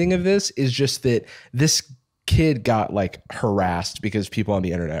sad ending of this is just that this kid got like harassed because people on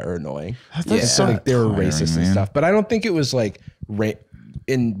the internet are annoying. that's so Like they were tiring, racist and man. stuff. But I don't think it was like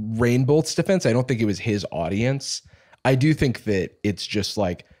in Rainbolt's defense, I don't think it was his audience. I do think that it's just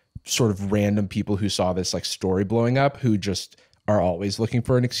like sort of random people who saw this like story blowing up who just are always looking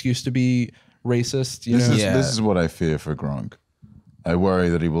for an excuse to be racist. You know? This is what I fear for Gronk. I worry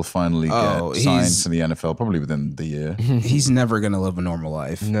that he will finally get signed to the NFL probably within the year. He's never going to live a normal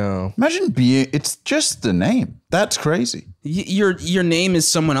life. No. Imagine it's just the name. That's crazy. Your name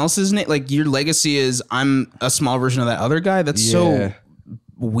is someone else's name. Like your legacy is I'm a small version of that other guy. That's so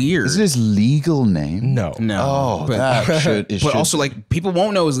weird. Is it his legal name? No. No. Oh, that should. But also like people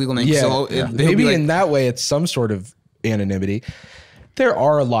won't know his legal name. Yeah. So Maybe in that way, it's some sort of anonymity. There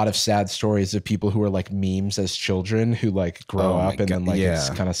are a lot of sad stories of people who are like memes as children who like grow up and then like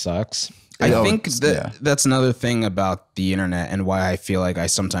it kind of sucks. I think that's another thing about the internet and why I feel like I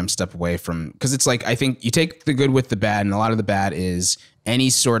sometimes step away from, because it's like I think you take the good with the bad, and a lot of the bad is any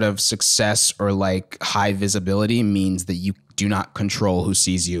sort of success or like high visibility means that you do not control who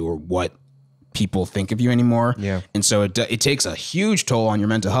sees you or what people think of you anymore. Yeah. And so it takes a huge toll on your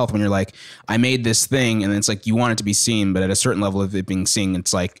mental health when you're like, I made this thing, and it's like you want it to be seen, but at a certain level of it being seen,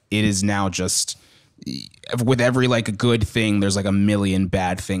 it's like it is now just with every like a good thing, there's like a million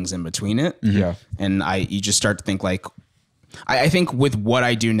bad things in between it. Yeah. And you just start to think like, I think with what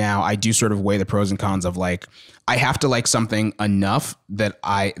I do now, I do sort of weigh the pros and cons of like, I have to like something enough that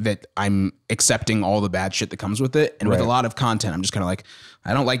I'm accepting all the bad shit that comes with it. And with a lot of content, I'm just kind of like,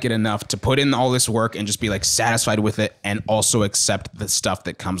 I don't like it enough to put in all this work and just be like satisfied with it, and also accept the stuff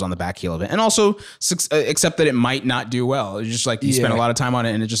that comes on the back heel of it, and also accept that it might not do well. It's just like you spend a lot of time on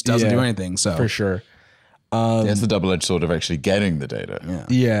it and it just doesn't do anything. So For sure. it's the double-edged sword of actually getting the data.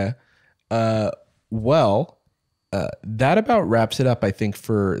 Yeah. That about wraps it up, I think,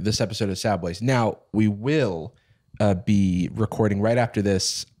 for this episode of Sad Boys. Now, we will be recording right after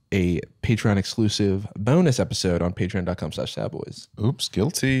this a Patreon exclusive bonus episode on patreon.com/sadboys. Oops,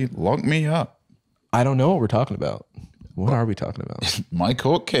 guilty. Lock me up. I don't know what we're talking about. What are we talking about? My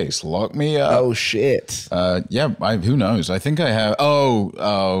court case. Lock me up. Oh, shit. Who knows? I think I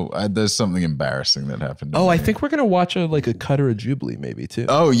have. There's something embarrassing that happened. I think we're going to watch a cut or a Jubilee maybe, too.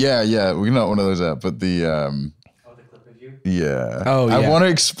 Oh, yeah. We're not one of those out, but the clip of you? Yeah. Oh, yeah. I want to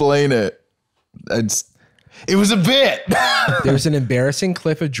explain it. It was a bit. There's an embarrassing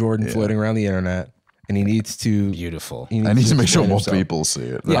clip of Jordan floating around the internet, and he needs to... beautiful. I need to make sure explain more himself. people see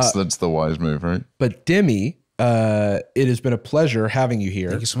it. That's the wise move, right? But Demi, it has been a pleasure having you here.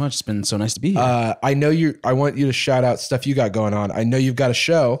 Thank you so much. It's been so nice to be here. I want you to shout out stuff you got going on. I know you've got a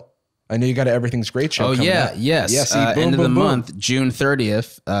show. I know you got an Everything's Great show. Oh coming yeah, up. yes. Yeah, see, End of the month, June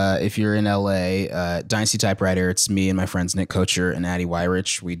 30th. If you're in LA, Dynasty Typewriter. It's me and my friends Nick Kocher and Addie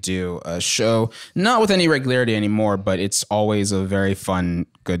Wyrich. We do a show, not with any regularity anymore, but it's always a very fun,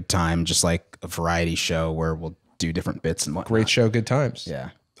 good time, just like a variety show where we'll do different bits and whatnot. Great show, good times. Yeah,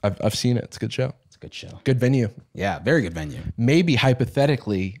 I've seen it. It's a good show. it's a good show. Good venue. Yeah, very good venue. Maybe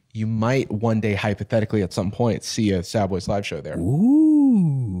hypothetically, you might one day hypothetically at some point see a Sad Boys live show there.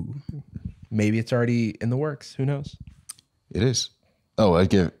 Ooh. Maybe it's already in the works. Who knows? It is. Oh, I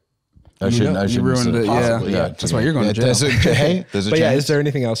shouldn't. You ruined it. Possibly, yeah. That's why you're going to jail. There's a But yeah, chance. is there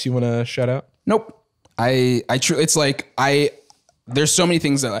anything else you want to shout out? Nope. It's like there's so many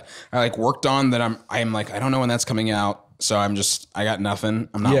things that I like worked on that I'm like, I don't know when that's coming out. So I got nothing.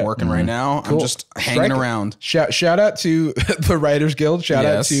 I'm not working right now. Cool. I'm just hanging around. Shout out to the Writers Guild. Shout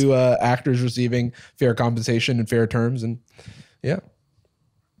out to actors receiving fair compensation and fair terms. And yeah.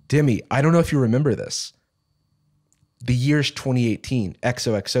 Demi, I don't know if you remember this. The year's 2018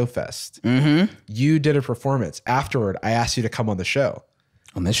 XOXO Fest. Mm-hmm. You did a performance. Afterward, I asked you to come on the show.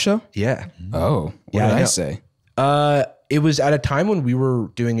 On this show? Yeah. Oh, what did I say? It was at a time when we were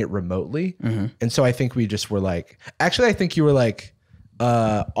doing it remotely. Mm-hmm. And so I think we just were like, actually, I think you were like,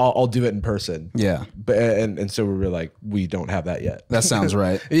 I'll do it in person. Yeah. But, and so we were like, we don't have that yet. That sounds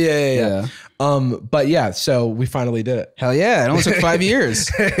right. Yeah. But yeah, so we finally did it. Hell yeah. It only took 5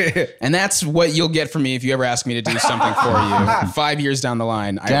 years. And that's what you'll get from me if you ever ask me to do something for you. 5 years down the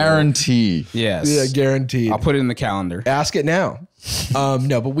line. Guarantee. Yes. Yeah, guaranteed. I'll put it in the calendar. Ask it now.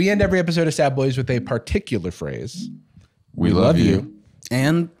 No, but we end every episode of Sad Boys with a particular phrase. We love you.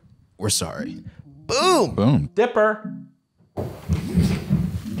 And we're sorry. Boom. Boom. Dipper.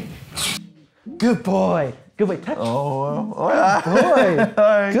 Good boy. Good boy. Touch. Good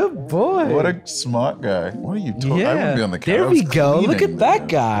boy. Good boy. What a smart guy. What are you talking? Yeah. I wouldn't be on the couch. There we go. Look cleaning, at that man.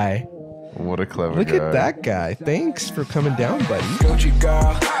 guy. What a clever Look guy. at that guy. Thanks for coming down, buddy. Gucci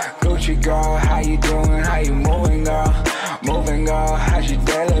girl, how you doing? How you moving, girl? Moving, girl. How's your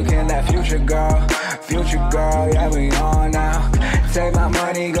day looking? That future girl, yeah, we on now. Take my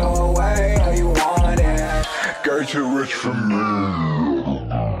money, go away, all you want it. Girl, too rich for me.